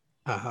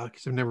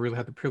I've never really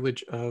had the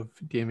privilege of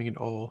DMing an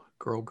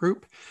all-girl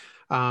group.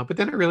 But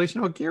then I realized,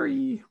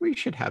 Gary, we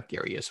should have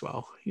Gary as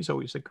well. He's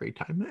always a great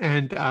time.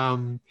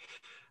 And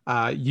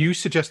you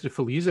suggested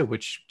Feliza,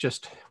 which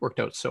just worked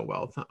out so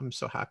well. I'm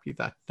so happy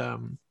that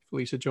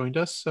Feliza joined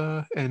us.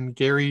 And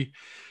Gary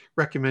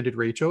recommended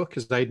Rachel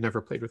because I had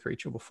never played with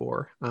Rachel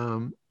before.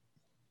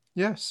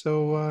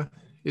 So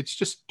it's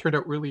just turned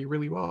out really,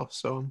 really well.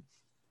 So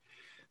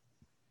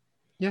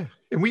yeah,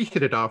 and we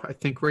hit it off, I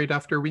think, right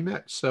after we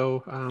met.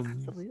 So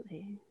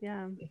Absolutely,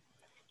 yeah.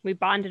 We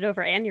bonded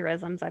over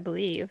aneurysms, I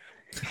believe.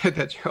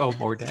 That's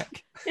more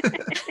deck.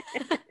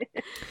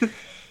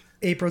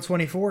 April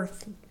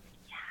 24th.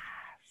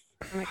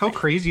 Yes. How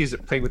crazy is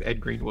it playing with Ed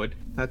Greenwood?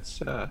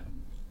 That's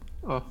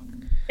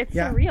It's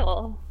Yeah.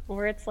 surreal.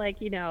 Where it's like,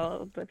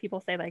 but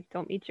people say like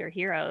don't meet your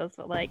heroes,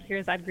 but like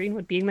here's Ed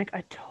Greenwood being like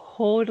a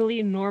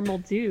totally normal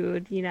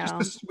dude, just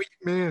a sweet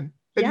man.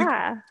 And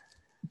Yeah.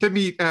 to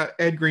me,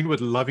 Ed Greenwood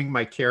loving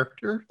my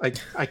character, like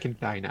I can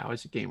die now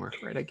as a gamer,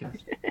 right? I can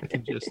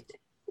just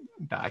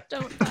die.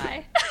 Don't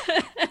die.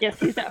 Yes,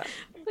 please don't.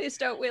 Please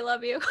don't. We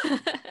love you. You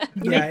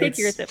Yeah, may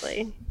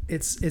figuratively.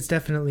 It's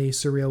definitely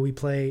surreal. We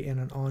play in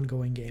an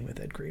ongoing game with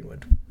Ed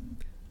Greenwood.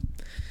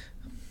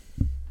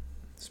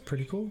 It's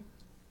pretty cool.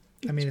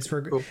 I mean, it's for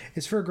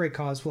a great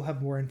cause. We'll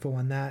have more info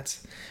on that.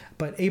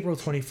 But April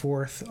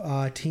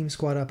 24th, Team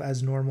Squad Up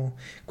as normal.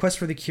 Quest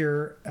for the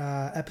Cure,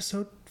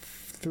 episode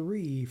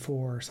 3,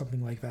 4,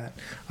 something like that.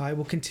 I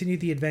will continue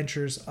the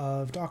adventures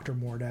of Dr.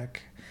 Mordek,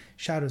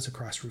 Shadows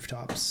Across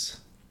Rooftops,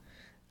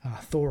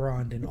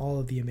 Thorond, and all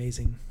of the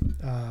amazing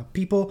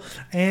people.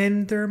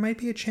 And there might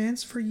be a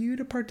chance for you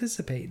to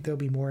participate. There'll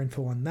be more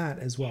info on that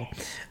as well.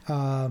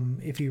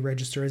 If you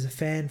register as a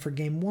fan for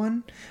Game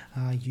 1,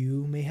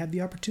 you may have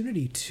the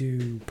opportunity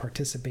to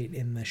participate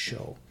in the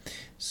show.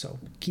 So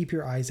keep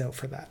your eyes out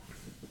for that.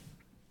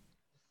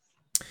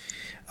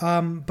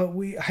 But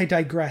I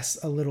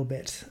digress a little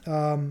bit.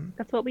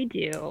 That's what we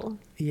do.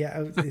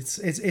 Yeah,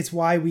 it's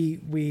why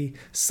we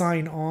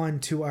sign on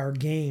to our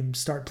game,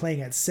 start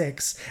playing at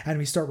 6, and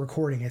we start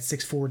recording at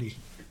 6:40.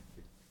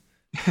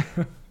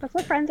 That's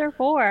what friends are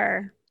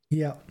for.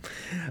 Yeah,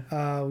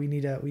 we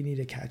need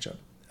to catch up.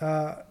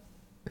 I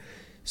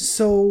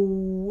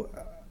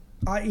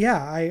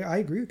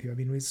agree with you. I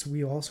mean,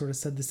 we all sort of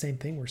said the same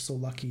thing. We're so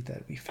lucky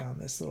that we found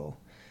this little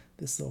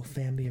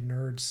family of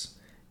nerds,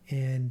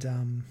 and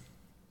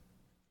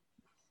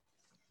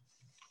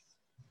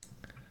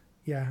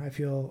yeah, I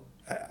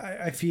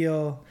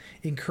feel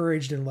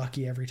encouraged and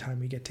lucky every time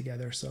we get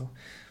together. So,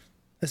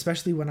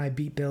 especially when I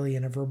beat Billy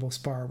in a verbal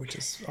spar, which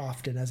is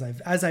often, as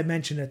I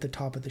mentioned at the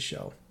top of the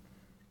show.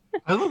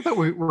 I love that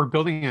we're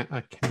building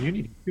a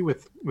community too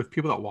with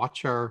people that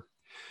watch our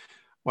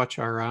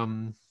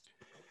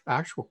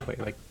actual play.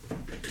 Like,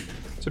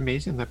 it's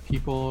amazing that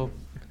people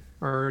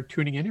are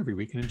tuning in every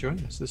week and enjoying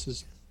this.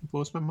 It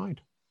blows my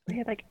mind.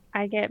 Yeah, like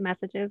I get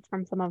messages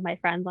from some of my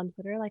friends on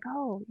Twitter, like,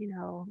 "Oh,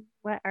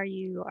 what are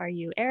you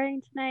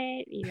airing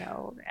tonight?"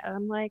 And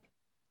I'm like,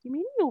 "You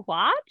mean you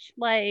watch?"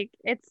 Like,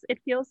 it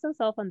feels so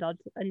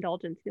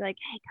self-indulgent to be like,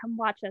 "Hey, come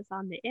watch us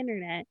on the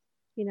internet,"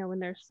 when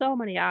there's so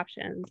many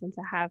options, and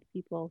to have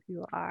people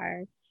who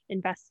are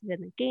invested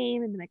in the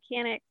game and the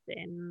mechanics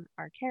and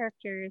our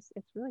characters,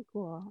 it's really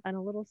cool and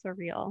a little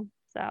surreal.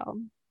 So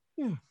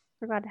yeah,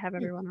 we're glad to have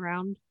everyone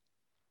around.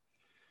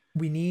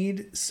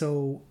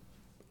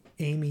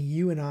 Amy,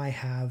 you and I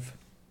have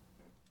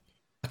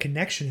a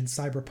connection in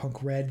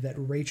Cyberpunk Red that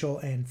Rachel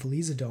and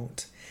Feliza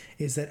don't,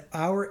 is that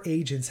our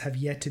agents have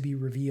yet to be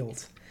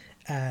revealed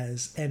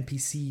as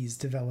NPCs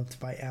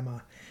developed by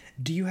Emma.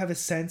 Do you have a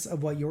sense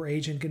of what your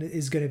agent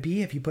is going to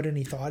be? Have you put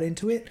any thought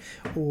into it?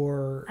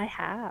 Or I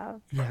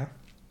have. Yeah.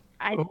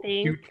 I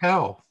think. You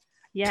tell.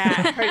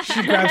 Yeah.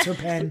 She grabs her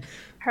pen.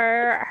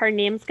 Her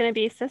name's going to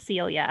be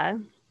Cecilia.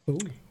 Ooh.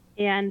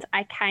 And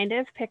I kind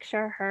of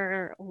picture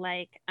her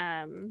like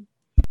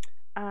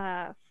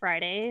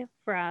Friday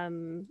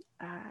from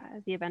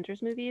the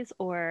Avengers movies,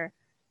 or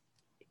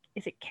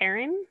is it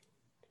Karen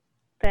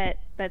that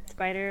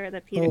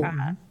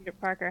Peter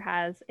Parker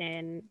has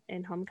in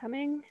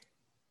Homecoming?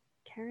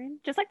 Karen,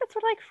 just like that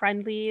sort of like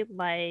friendly,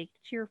 like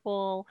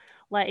cheerful,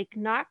 like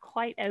not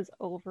quite as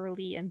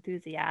overly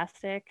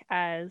enthusiastic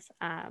as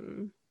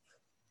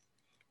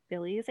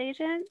Billy's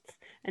agent,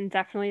 and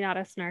definitely not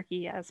as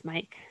snarky as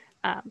Mike.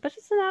 But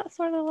just in that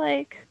sort of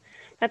like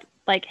that,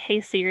 like,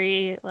 hey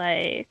Siri,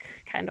 like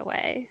kind of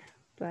way,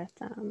 but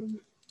a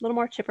little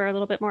more chipper, a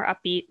little bit more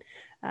upbeat.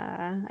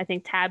 I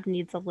think Tab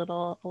needs a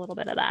little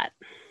bit of that.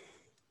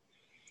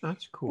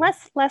 That's cool.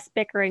 Less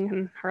bickering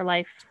in her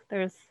life.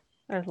 There's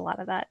a lot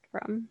of that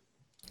from.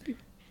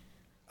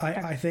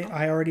 I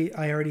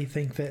already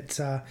think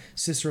that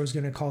Cicero's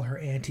going to call her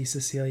Auntie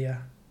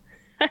Cecilia.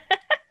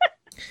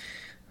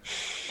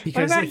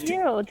 What about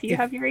you? Do you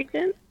have your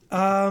agent?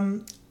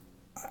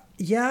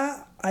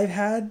 Yeah, I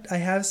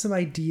have some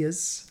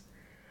ideas.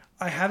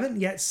 I haven't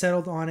yet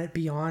settled on it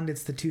beyond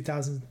it's the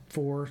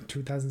 2004,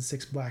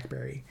 2006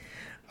 BlackBerry.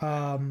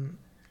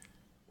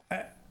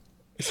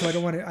 So I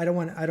don't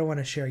want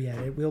to share yet.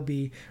 It will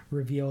be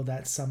revealed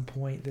at some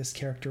point. This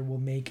character will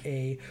make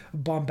a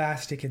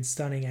bombastic and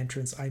stunning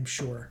entrance, I'm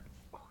sure.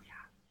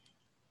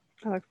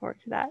 I look forward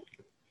to that.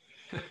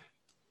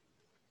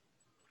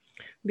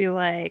 Be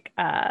like,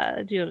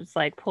 you'll just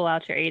like pull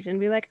out your agent and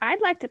be like,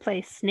 I'd like to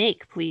play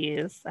Snake,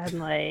 please. And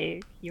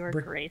like your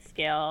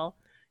grayscale,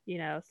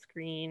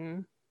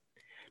 screen.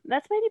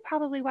 That's maybe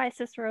probably why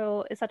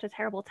Cicero is such a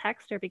terrible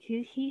texter,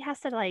 because he has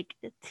to like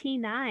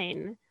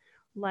T9,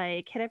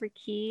 like hit every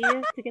key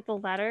to get the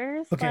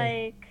letters.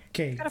 Okay.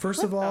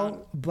 First of all,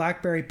 them.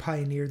 BlackBerry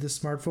pioneered the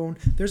smartphone.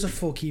 There's a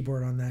full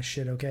keyboard on that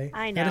shit. Okay.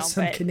 I know. That is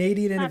some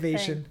Canadian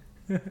innovation.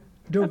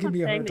 Don't give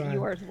me a hard time.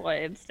 Yours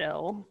would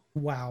still.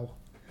 Wow.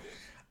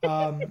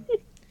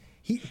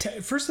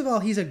 First of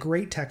all, he's a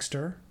great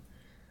texter.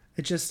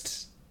 It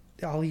just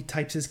all he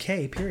types is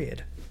K.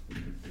 Period.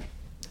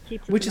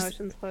 Keeps his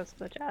emotions close to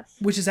the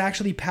chest. Which is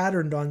actually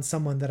patterned on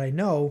someone that I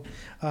know,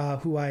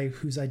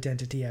 whose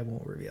identity I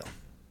won't reveal.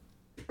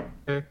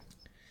 Okay.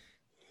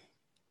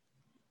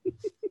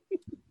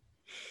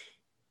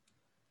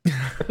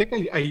 I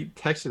think I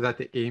texted that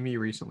to Amy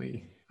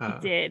recently. You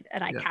did,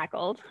 and I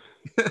cackled.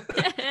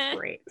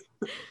 Great.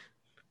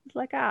 It's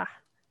like,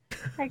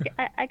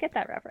 I get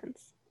that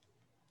reference.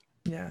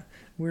 Yeah,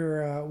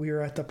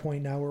 we're at the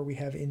point now where we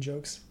have in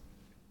jokes.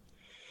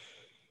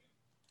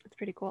 It's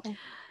pretty cool.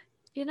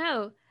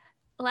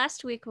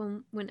 Last week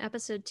when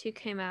episode 2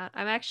 came out,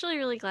 I'm actually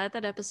really glad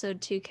that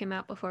episode 2 came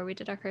out before we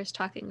did our first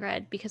Talking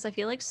Red, because I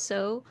feel like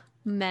so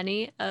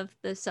many of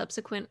the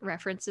subsequent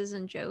references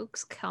and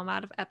jokes come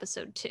out of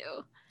episode 2.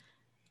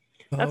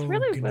 That's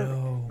really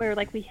where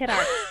like we hit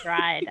our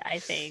stride, I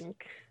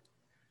think.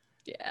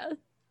 Yeah.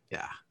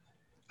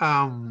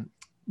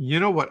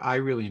 What I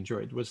really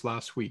enjoyed was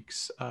last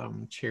week's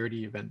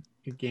charity event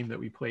game that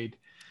we played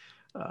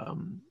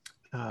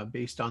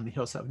based on the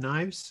Hills Have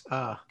Knives.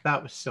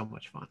 That was so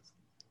much fun.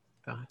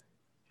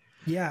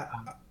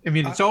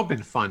 It's all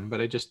been fun,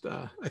 but I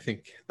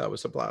think that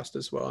was a blast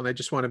as well. And I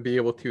just want to be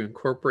able to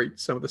incorporate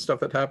some of the stuff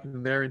that happened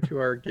in there into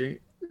our games,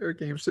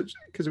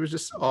 because it was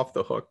just off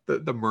the hook.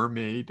 The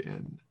mermaid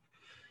and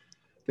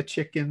the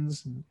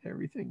chickens and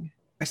everything.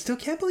 I still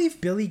can't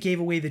believe Billy gave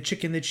away the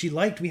chicken that she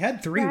liked. We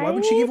had 3. Right? Why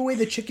would she give away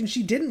the chicken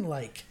she didn't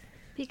like?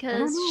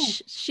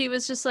 Because she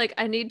was just like,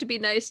 I need to be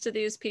nice to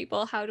these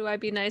people. How do I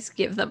be nice?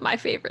 Give them my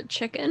favorite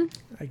chicken.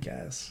 I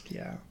guess,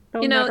 yeah.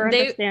 They'll never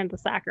understand the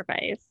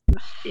sacrifice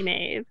she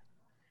made.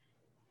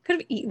 Could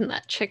have eaten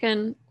that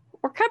chicken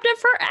or kept it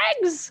for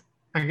eggs.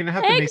 I'm gonna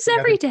have eggs to make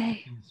every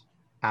day.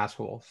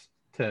 Assholes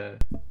to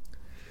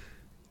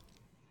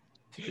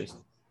just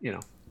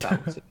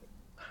balance it.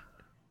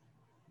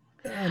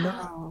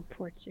 Oh,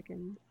 poor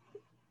chicken.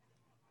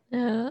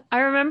 I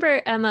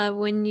remember, Emma,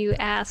 when you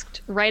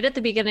asked right at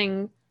the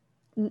beginning,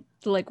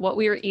 like what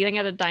we were eating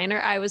at a diner,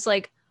 I was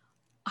like,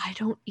 I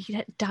don't eat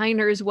at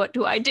diners. What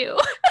do I do?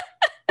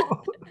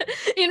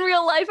 In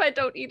real life, I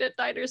don't eat at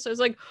diners. So I was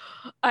like,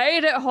 I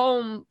ate at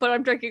home, but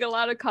I'm drinking a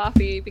lot of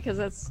coffee because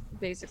that's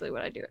basically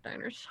what I do at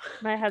diners.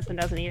 My husband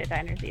doesn't eat at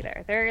diners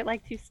either. They're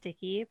like too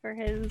sticky for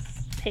his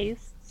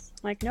tastes.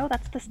 Like, no,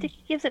 that's the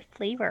sticky gives it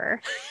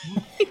flavor.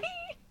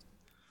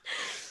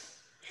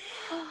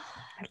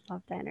 I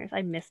love diners.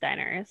 I miss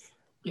diners.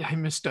 Yeah, I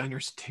miss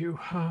diners too.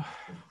 I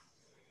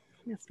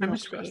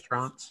miss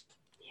restaurants.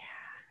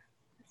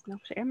 Yeah.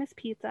 I miss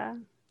pizza.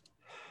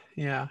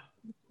 Yeah.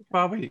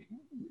 Well, wait.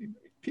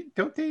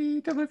 Don't they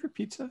deliver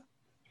pizza?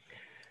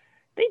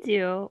 They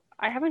do.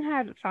 I haven't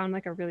found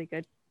like a really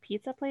good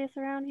pizza place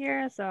around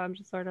here, so I'm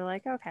just sort of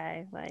like,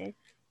 okay, like.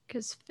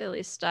 Because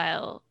Philly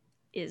style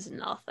is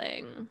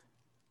nothing.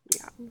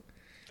 Yeah.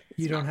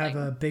 You don't have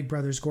a Big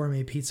Brother's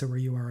Gourmet Pizza where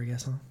you are, I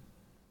guess, huh?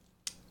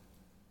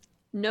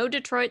 No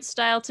Detroit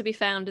style to be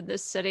found in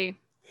this city.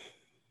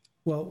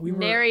 Well, we were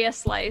nary a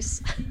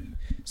slice.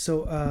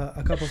 So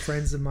a couple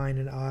friends of mine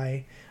and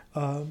I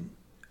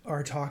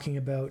are talking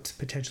about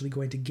potentially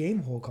going to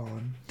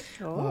GameholeCon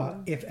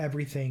if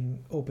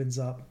everything opens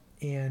up.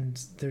 And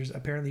there's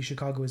apparently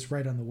Chicago is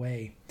right on the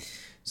way.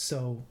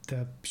 So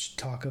the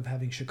talk of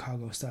having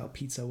Chicago style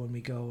pizza when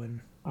we go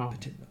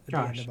at the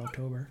end of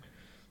October.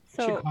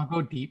 So,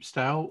 Chicago deep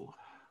style,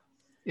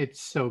 it's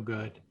so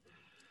good.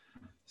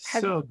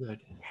 So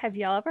good. Have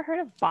y'all ever heard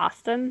of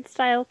Boston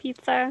style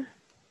pizza?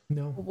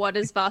 No. What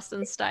is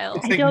Boston style?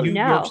 It's I like don't New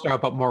know. York style,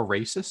 but more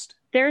racist.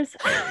 There's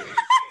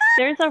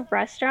a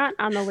restaurant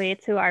on the way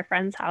to our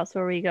friend's house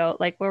where we go,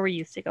 like where we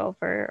used to go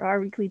for our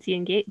weekly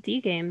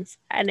D games,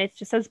 and it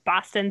just says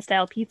Boston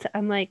style pizza.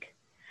 I'm like,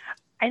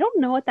 I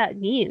don't know what that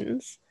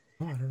means.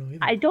 Oh, I don't know either.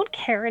 I don't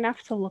care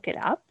enough to look it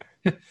up.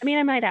 I mean,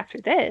 I might after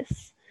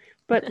this,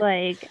 but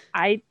like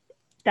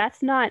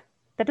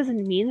that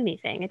doesn't mean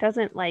anything. It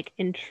doesn't like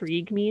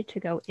intrigue me to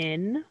go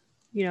in.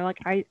 Like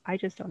I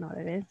just don't know what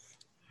it is.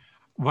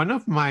 One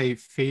of my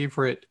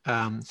favorite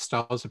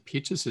styles of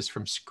pizzas is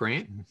from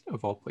Scranton,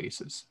 of all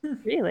places.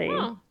 Really?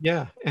 Oh.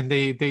 Yeah, and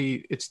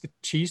they it's the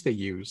cheese they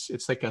use.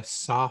 It's like a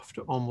soft,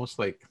 almost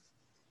like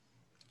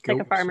Like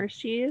a farmer's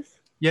cheese?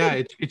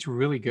 Yeah, it's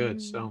really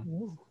good.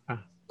 So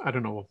I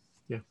don't know.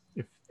 Yeah,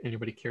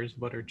 anybody cares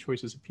about our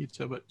choices of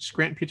pizza, but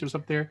Scranton Pizza was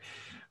up there.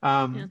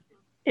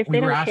 If We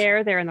they were don't asked-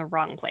 care, they're in the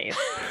wrong place.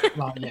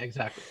 Well, yeah,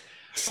 exactly.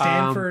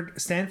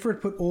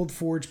 Stanford put Old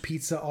Forge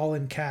Pizza all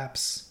in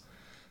caps.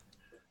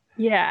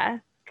 Yeah.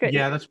 Good.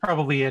 Yeah, that's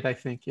probably it, I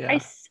think. Yeah.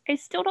 I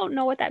still don't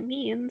know what that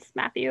means,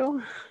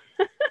 Matthew.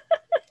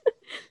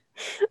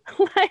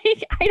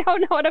 Like, I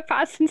don't know what a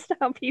Boston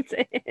style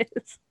pizza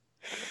is.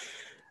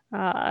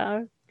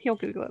 He'll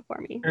Google it for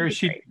me.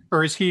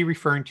 Or is he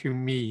referring to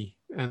me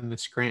and the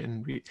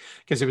Scranton?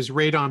 Because it was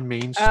right on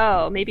Main Street.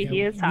 Oh, maybe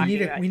he is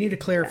talking about we need you. a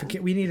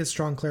clarification. We need a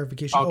strong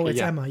clarification. Okay, it's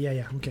yeah. Emma.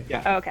 Yeah. Okay.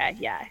 Yeah. Okay,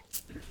 yeah.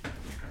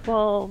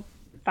 Well,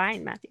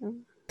 fine, Matthew.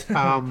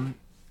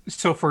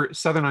 So for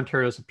Southern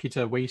Ontario is a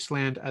pizza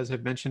wasteland, as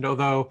I've mentioned,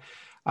 although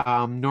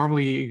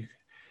normally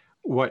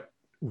what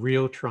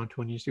real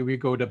Torontonians do, we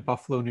go to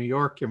Buffalo, New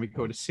York, and we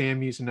go to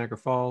Sammy's in Niagara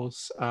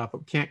Falls, but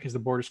we can't because the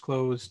border's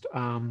closed.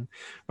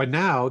 But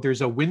now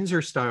there's a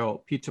Windsor style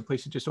pizza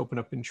place that just opened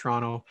up in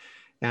Toronto,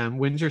 and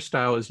Windsor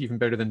style is even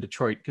better than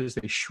Detroit because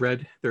they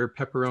shred their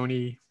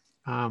pepperoni.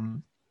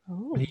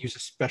 And they use a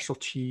special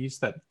cheese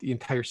that the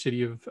entire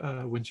city of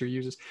Windsor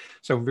uses.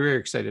 So I'm very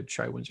excited to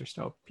try Windsor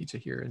style pizza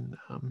here.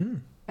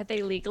 And Are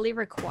they legally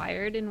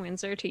required in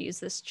Windsor to use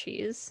this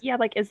cheese? Yeah,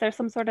 like, is there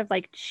some sort of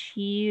like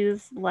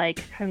cheese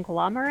like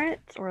conglomerate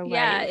or like?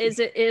 Yeah, is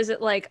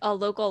it like a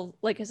local,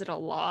 like, is it a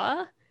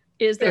law?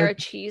 Is there a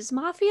cheese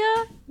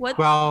mafia? What?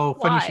 Well,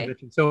 funny you Why? should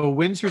mention. So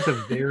Windsor's a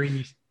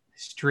very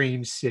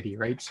strange city,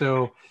 right?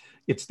 So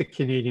it's the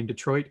Canadian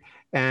Detroit,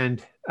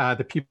 and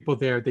the people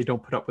there, they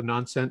don't put up with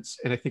nonsense.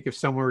 And I think if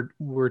someone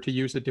were to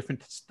use a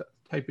different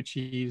type of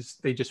cheese,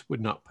 they just would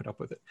not put up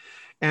with it.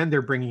 And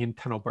they're bringing in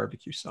tunnel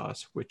barbecue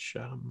sauce, which,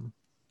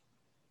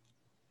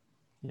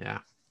 yeah.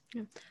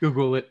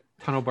 Google it,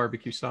 tunnel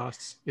barbecue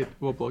sauce. It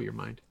will blow your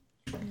mind.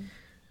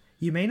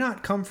 You may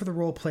not come for the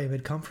role play,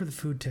 but come for the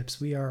food tips.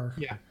 We are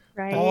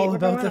Right. all We're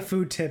about going the to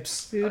food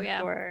tips. food Oh, yeah.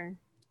 tour.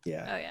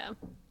 Yeah. Oh yeah,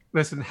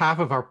 Listen, half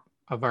of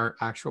our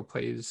actual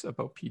play is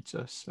about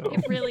pizza. So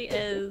it really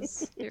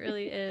is. It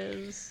really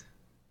is.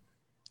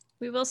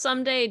 We will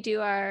someday do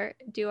our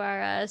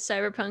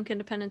Cyberpunk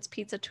Independence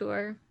Pizza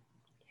tour.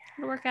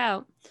 It'll work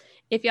out.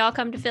 If y'all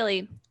come to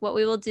Philly, what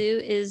we will do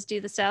is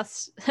do the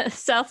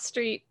South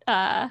Street,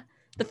 the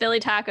Philly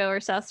taco,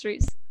 or South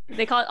Street.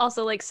 They call it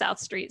also like South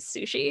Street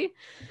sushi.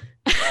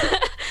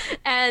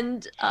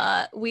 And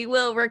we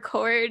will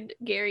record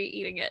Gary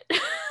eating it.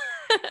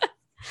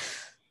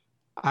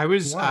 I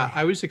was Why?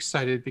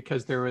 excited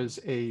because there was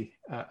a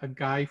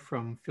guy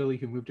from Philly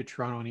who moved to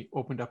Toronto, and he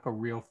opened up a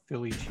real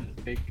Philly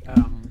cheesesteak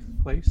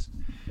place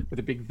with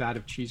a big vat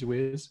of cheese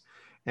whiz.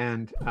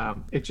 And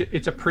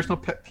it's a personal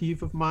pet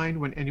peeve of mine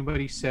when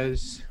anybody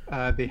says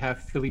they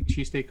have Philly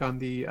cheesesteak on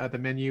the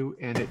menu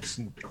and it's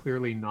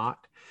clearly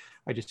not.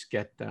 I just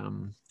get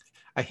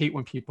I hate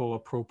when people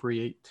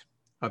appropriate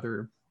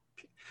other,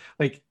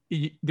 like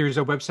there's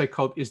a website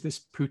called Is This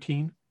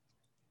Poutine?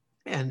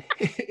 And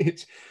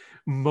it's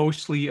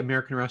mostly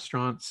American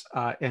restaurants,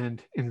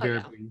 and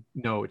invariably,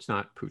 no, it's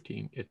not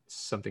poutine. It's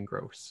something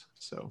gross.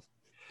 So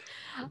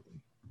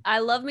I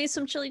love me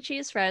some chili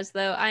cheese fries,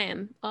 though. I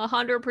am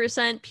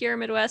 100% pure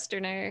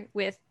Midwesterner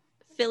with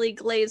Philly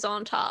glaze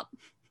on top.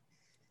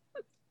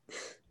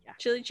 Yeah.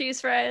 Chili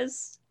cheese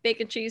fries,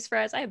 bacon cheese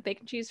fries. I had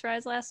bacon cheese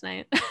fries last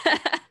night.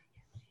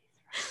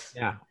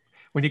 yeah,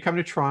 when you come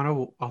to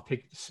Toronto, I'll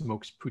take the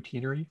Smokes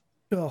Poutineery.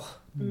 Oh,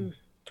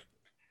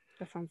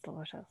 That sounds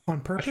delicious. on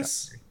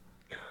purpose?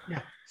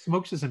 Yeah,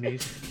 Smokes is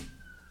amazing.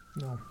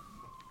 No.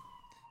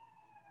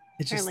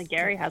 It's Apparently,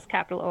 Gary has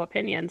capital O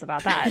opinions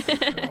about that.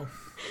 Oh.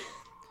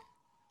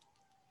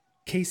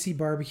 KC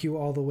barbecue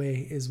all the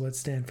way is what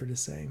Stanford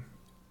is saying.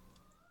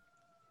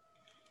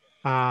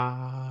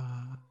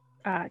 Kansas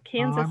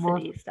I'm more-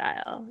 City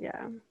style.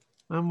 Yeah.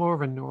 I'm more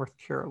of a North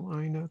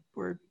Carolina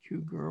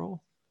barbecue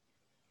girl.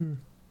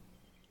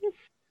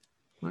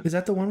 Is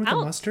that the one with the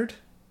Ow. mustard?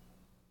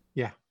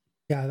 Yeah.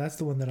 Yeah, that's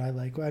the one that I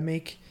like. I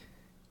make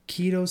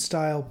keto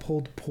style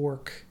pulled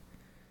pork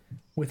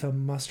with a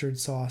mustard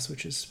sauce,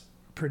 which is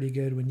pretty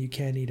good when you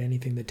can't eat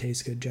anything that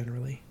tastes good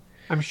generally.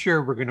 I'm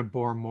sure we're going to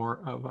bore more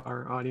of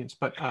our audience,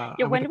 but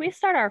Yeah. When do we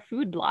start our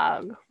food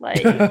blog?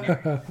 Like,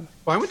 well,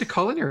 I went to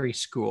culinary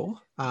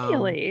school.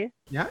 really?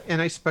 Yeah, and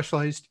I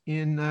specialized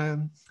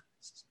in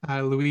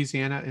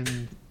Louisiana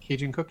and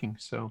Cajun cooking.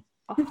 So,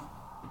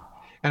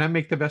 and I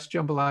make the best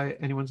jambalaya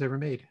anyone's ever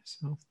made.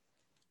 So,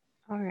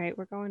 All right,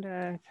 we're going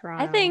to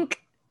Toronto. I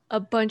think a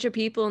bunch of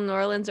people in New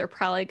Orleans are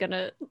probably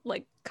gonna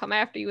like come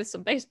after you with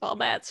some baseball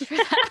bats for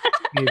that.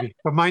 maybe,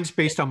 but mine's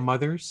based on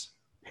mothers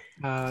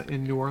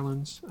in New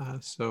Orleans.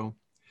 So,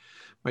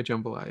 my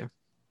jambalaya.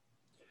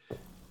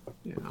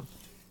 Yeah.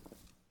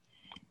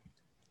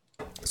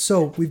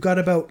 So we've got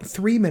about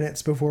 3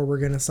 minutes before we're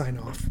going to sign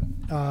off.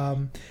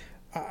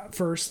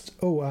 First,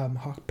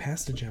 hot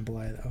pasta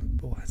jambalaya though.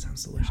 Oh, that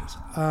sounds delicious.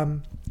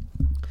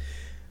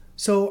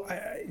 So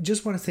I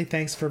just want to say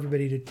thanks for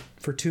everybody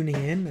for tuning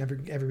in.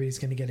 Everybody's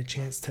going to get a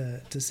chance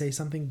to say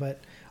something, but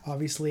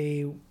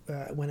obviously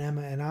when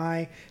Emma and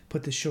I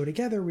put this show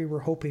together, we were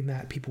hoping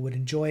that people would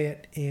enjoy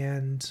it,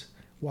 and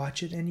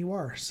watch it and you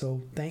are.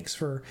 So thanks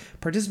for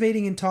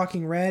participating in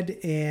Talking Red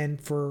and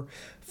for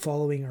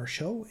following our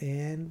show,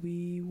 and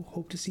we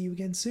hope to see you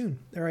again soon.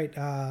 All right,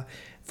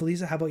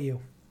 Felisa, how about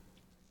you?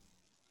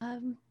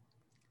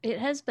 It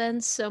has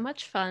been so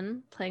much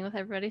fun playing with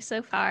everybody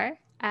so far,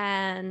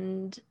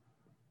 and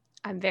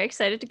I'm very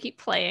excited to keep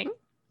playing.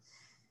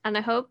 And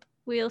I hope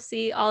we'll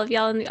see all of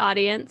y'all in the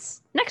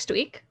audience next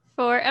week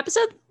for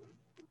episode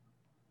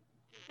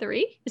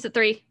 3. Is it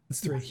 3? It's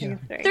 3. Yeah.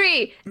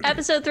 3.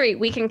 Episode 3.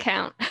 We can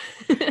count.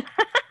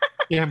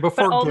 Yeah, and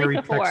before only Gary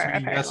before,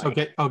 texts me,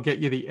 yes, I'll get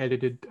you the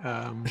edited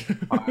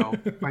file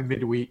by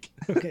midweek.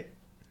 Okay.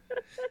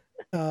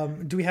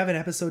 Do we have an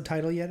episode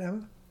title yet,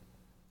 Emma?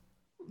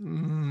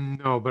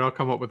 No, but I'll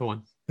come up with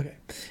one. Okay.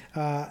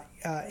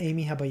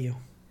 Amy, how about you?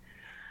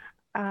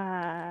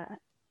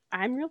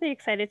 I'm really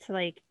excited to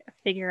like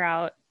figure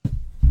out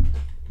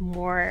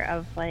more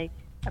of like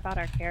about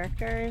our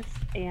characters,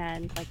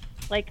 and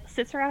like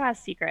Cicero has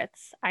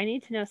secrets. I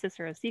need to know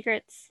Cicero's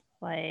secrets.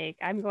 Like,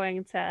 I'm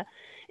going to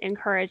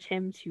encourage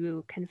him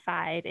to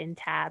confide in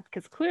Tab,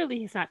 because clearly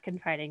he's not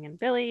confiding in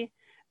Billy.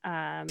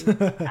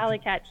 Alley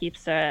Cat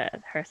keeps to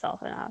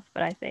herself enough,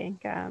 but I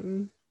think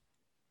I'm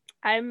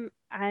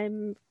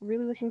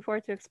really looking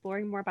forward to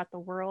exploring more about the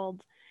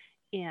world,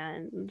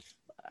 and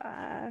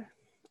I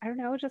don't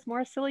know, just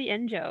more silly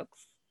in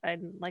jokes.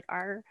 And like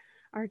our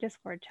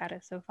Discord chat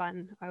is so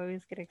fun. I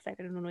always get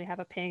excited when we have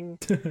a ping,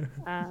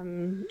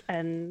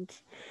 and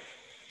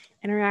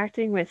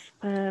interacting with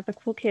the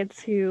cool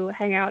kids who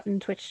hang out in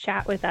Twitch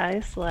chat with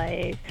us.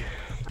 Like,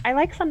 I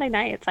like Sunday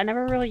nights. I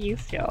never really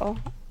used to.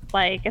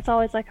 Like, it's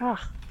always like, oh,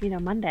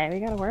 Monday we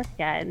gotta work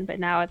again. But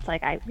now it's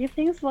like we have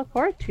things to look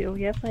forward to.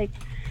 We have like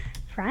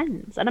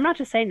friends, and I'm not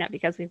just saying that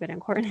because we've been in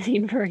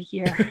quarantine for a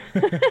year.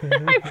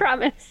 I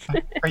promise.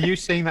 Are you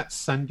saying that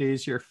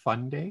Sunday's your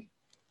fun day?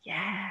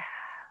 Yeah.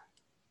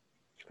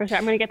 For sure.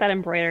 I'm gonna get that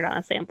embroidered on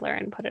a sampler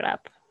and put it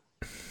up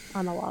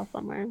on the wall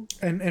somewhere.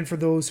 And for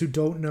those who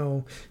don't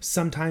know,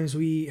 sometimes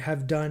we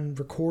have done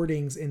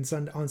recordings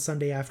on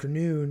Sunday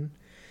afternoon,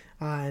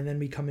 and then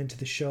we come into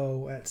the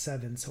show at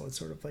 7. So it's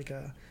sort of like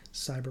a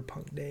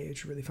cyberpunk day.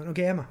 It's really fun.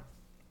 Okay, Emma.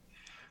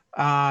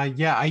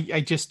 Yeah,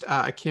 I just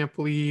I can't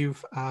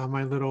believe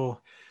my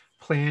little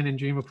plan and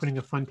dream of putting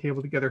a fun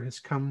table together has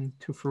come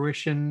to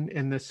fruition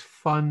in this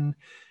fun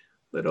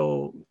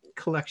little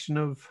collection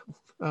of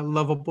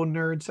lovable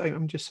nerds.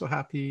 I'm just so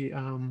happy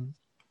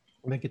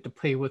I get to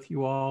play with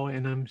you all,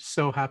 and I'm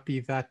so happy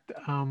that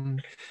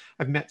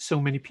I've met so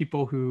many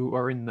people who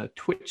are in the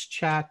Twitch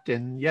chat.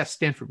 And yes,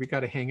 Stanford, we got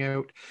to hang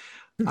out.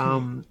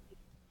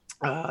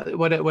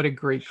 What a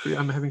great crew!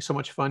 I'm having so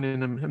much fun,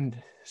 and I'm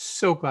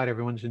so glad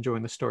everyone's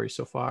enjoying the story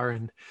so far.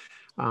 And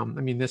I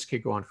mean, this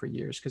could go on for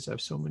years because I have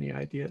so many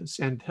ideas.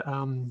 And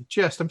I'm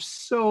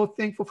so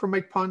thankful for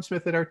Mike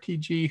Pondsmith at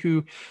RTG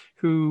who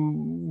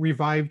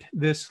revived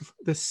this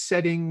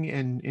setting,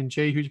 and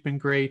Jay, who's been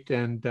great,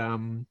 and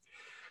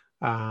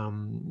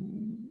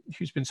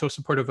who's been so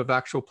supportive of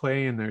actual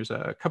play. And there's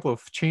a couple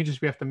of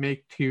changes we have to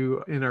make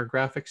in our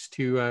graphics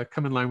to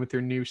come in line with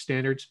their new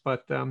standards,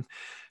 but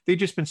they've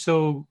just been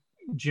so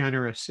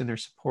generous in their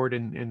support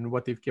and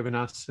what they've given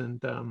us.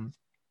 And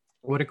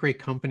what a great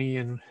company,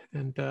 and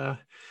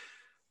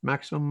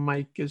Maximum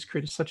Mike has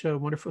created such a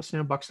wonderful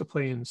sandbox to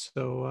play in.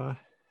 So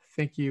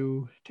thank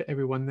you to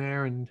everyone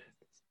there, and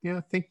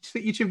yeah, thanks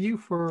to each of you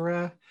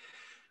for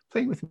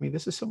playing with me.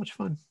 This is so much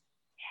fun.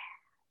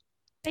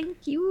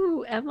 Thank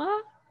you,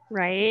 Emma.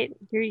 Right?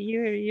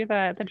 You're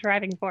the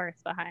driving force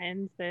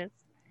behind this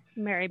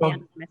merry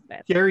band of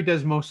misfits. Gary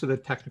does most of the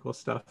technical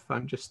stuff.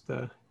 I'm just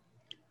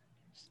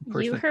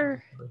you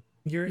heard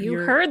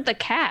the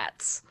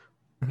cats.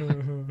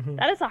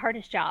 That is the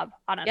hardest job,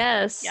 honestly.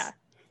 Yes. Yeah.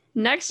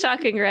 Next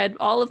Talking Red,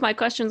 all of my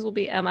questions will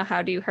be, Emma,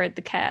 how do you herd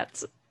the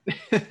cats?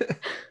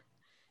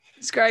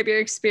 Describe your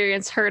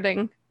experience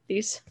herding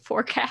these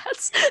 4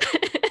 cats.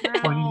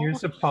 20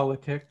 years of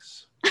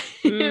politics.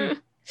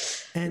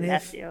 And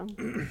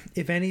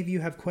if any of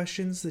you have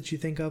questions that you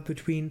think of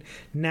between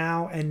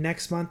now and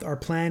next month, our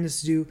plan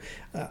is to do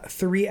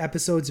 3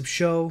 episodes of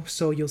show.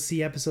 So you'll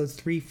see episodes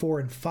 3, 4,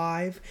 and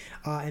 5.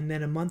 And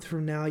then a month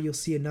from now, you'll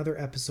see another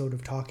episode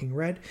of Talking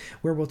Red,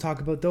 where we'll talk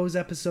about those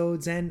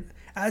episodes. And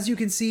as you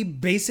can see,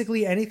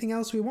 basically anything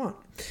else we want.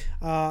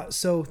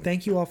 So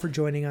thank you all for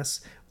joining us.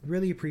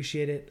 Really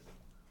appreciate it.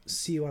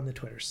 See you on the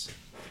Twitters.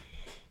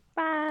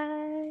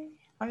 Bye.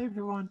 Bye,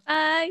 everyone.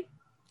 Bye.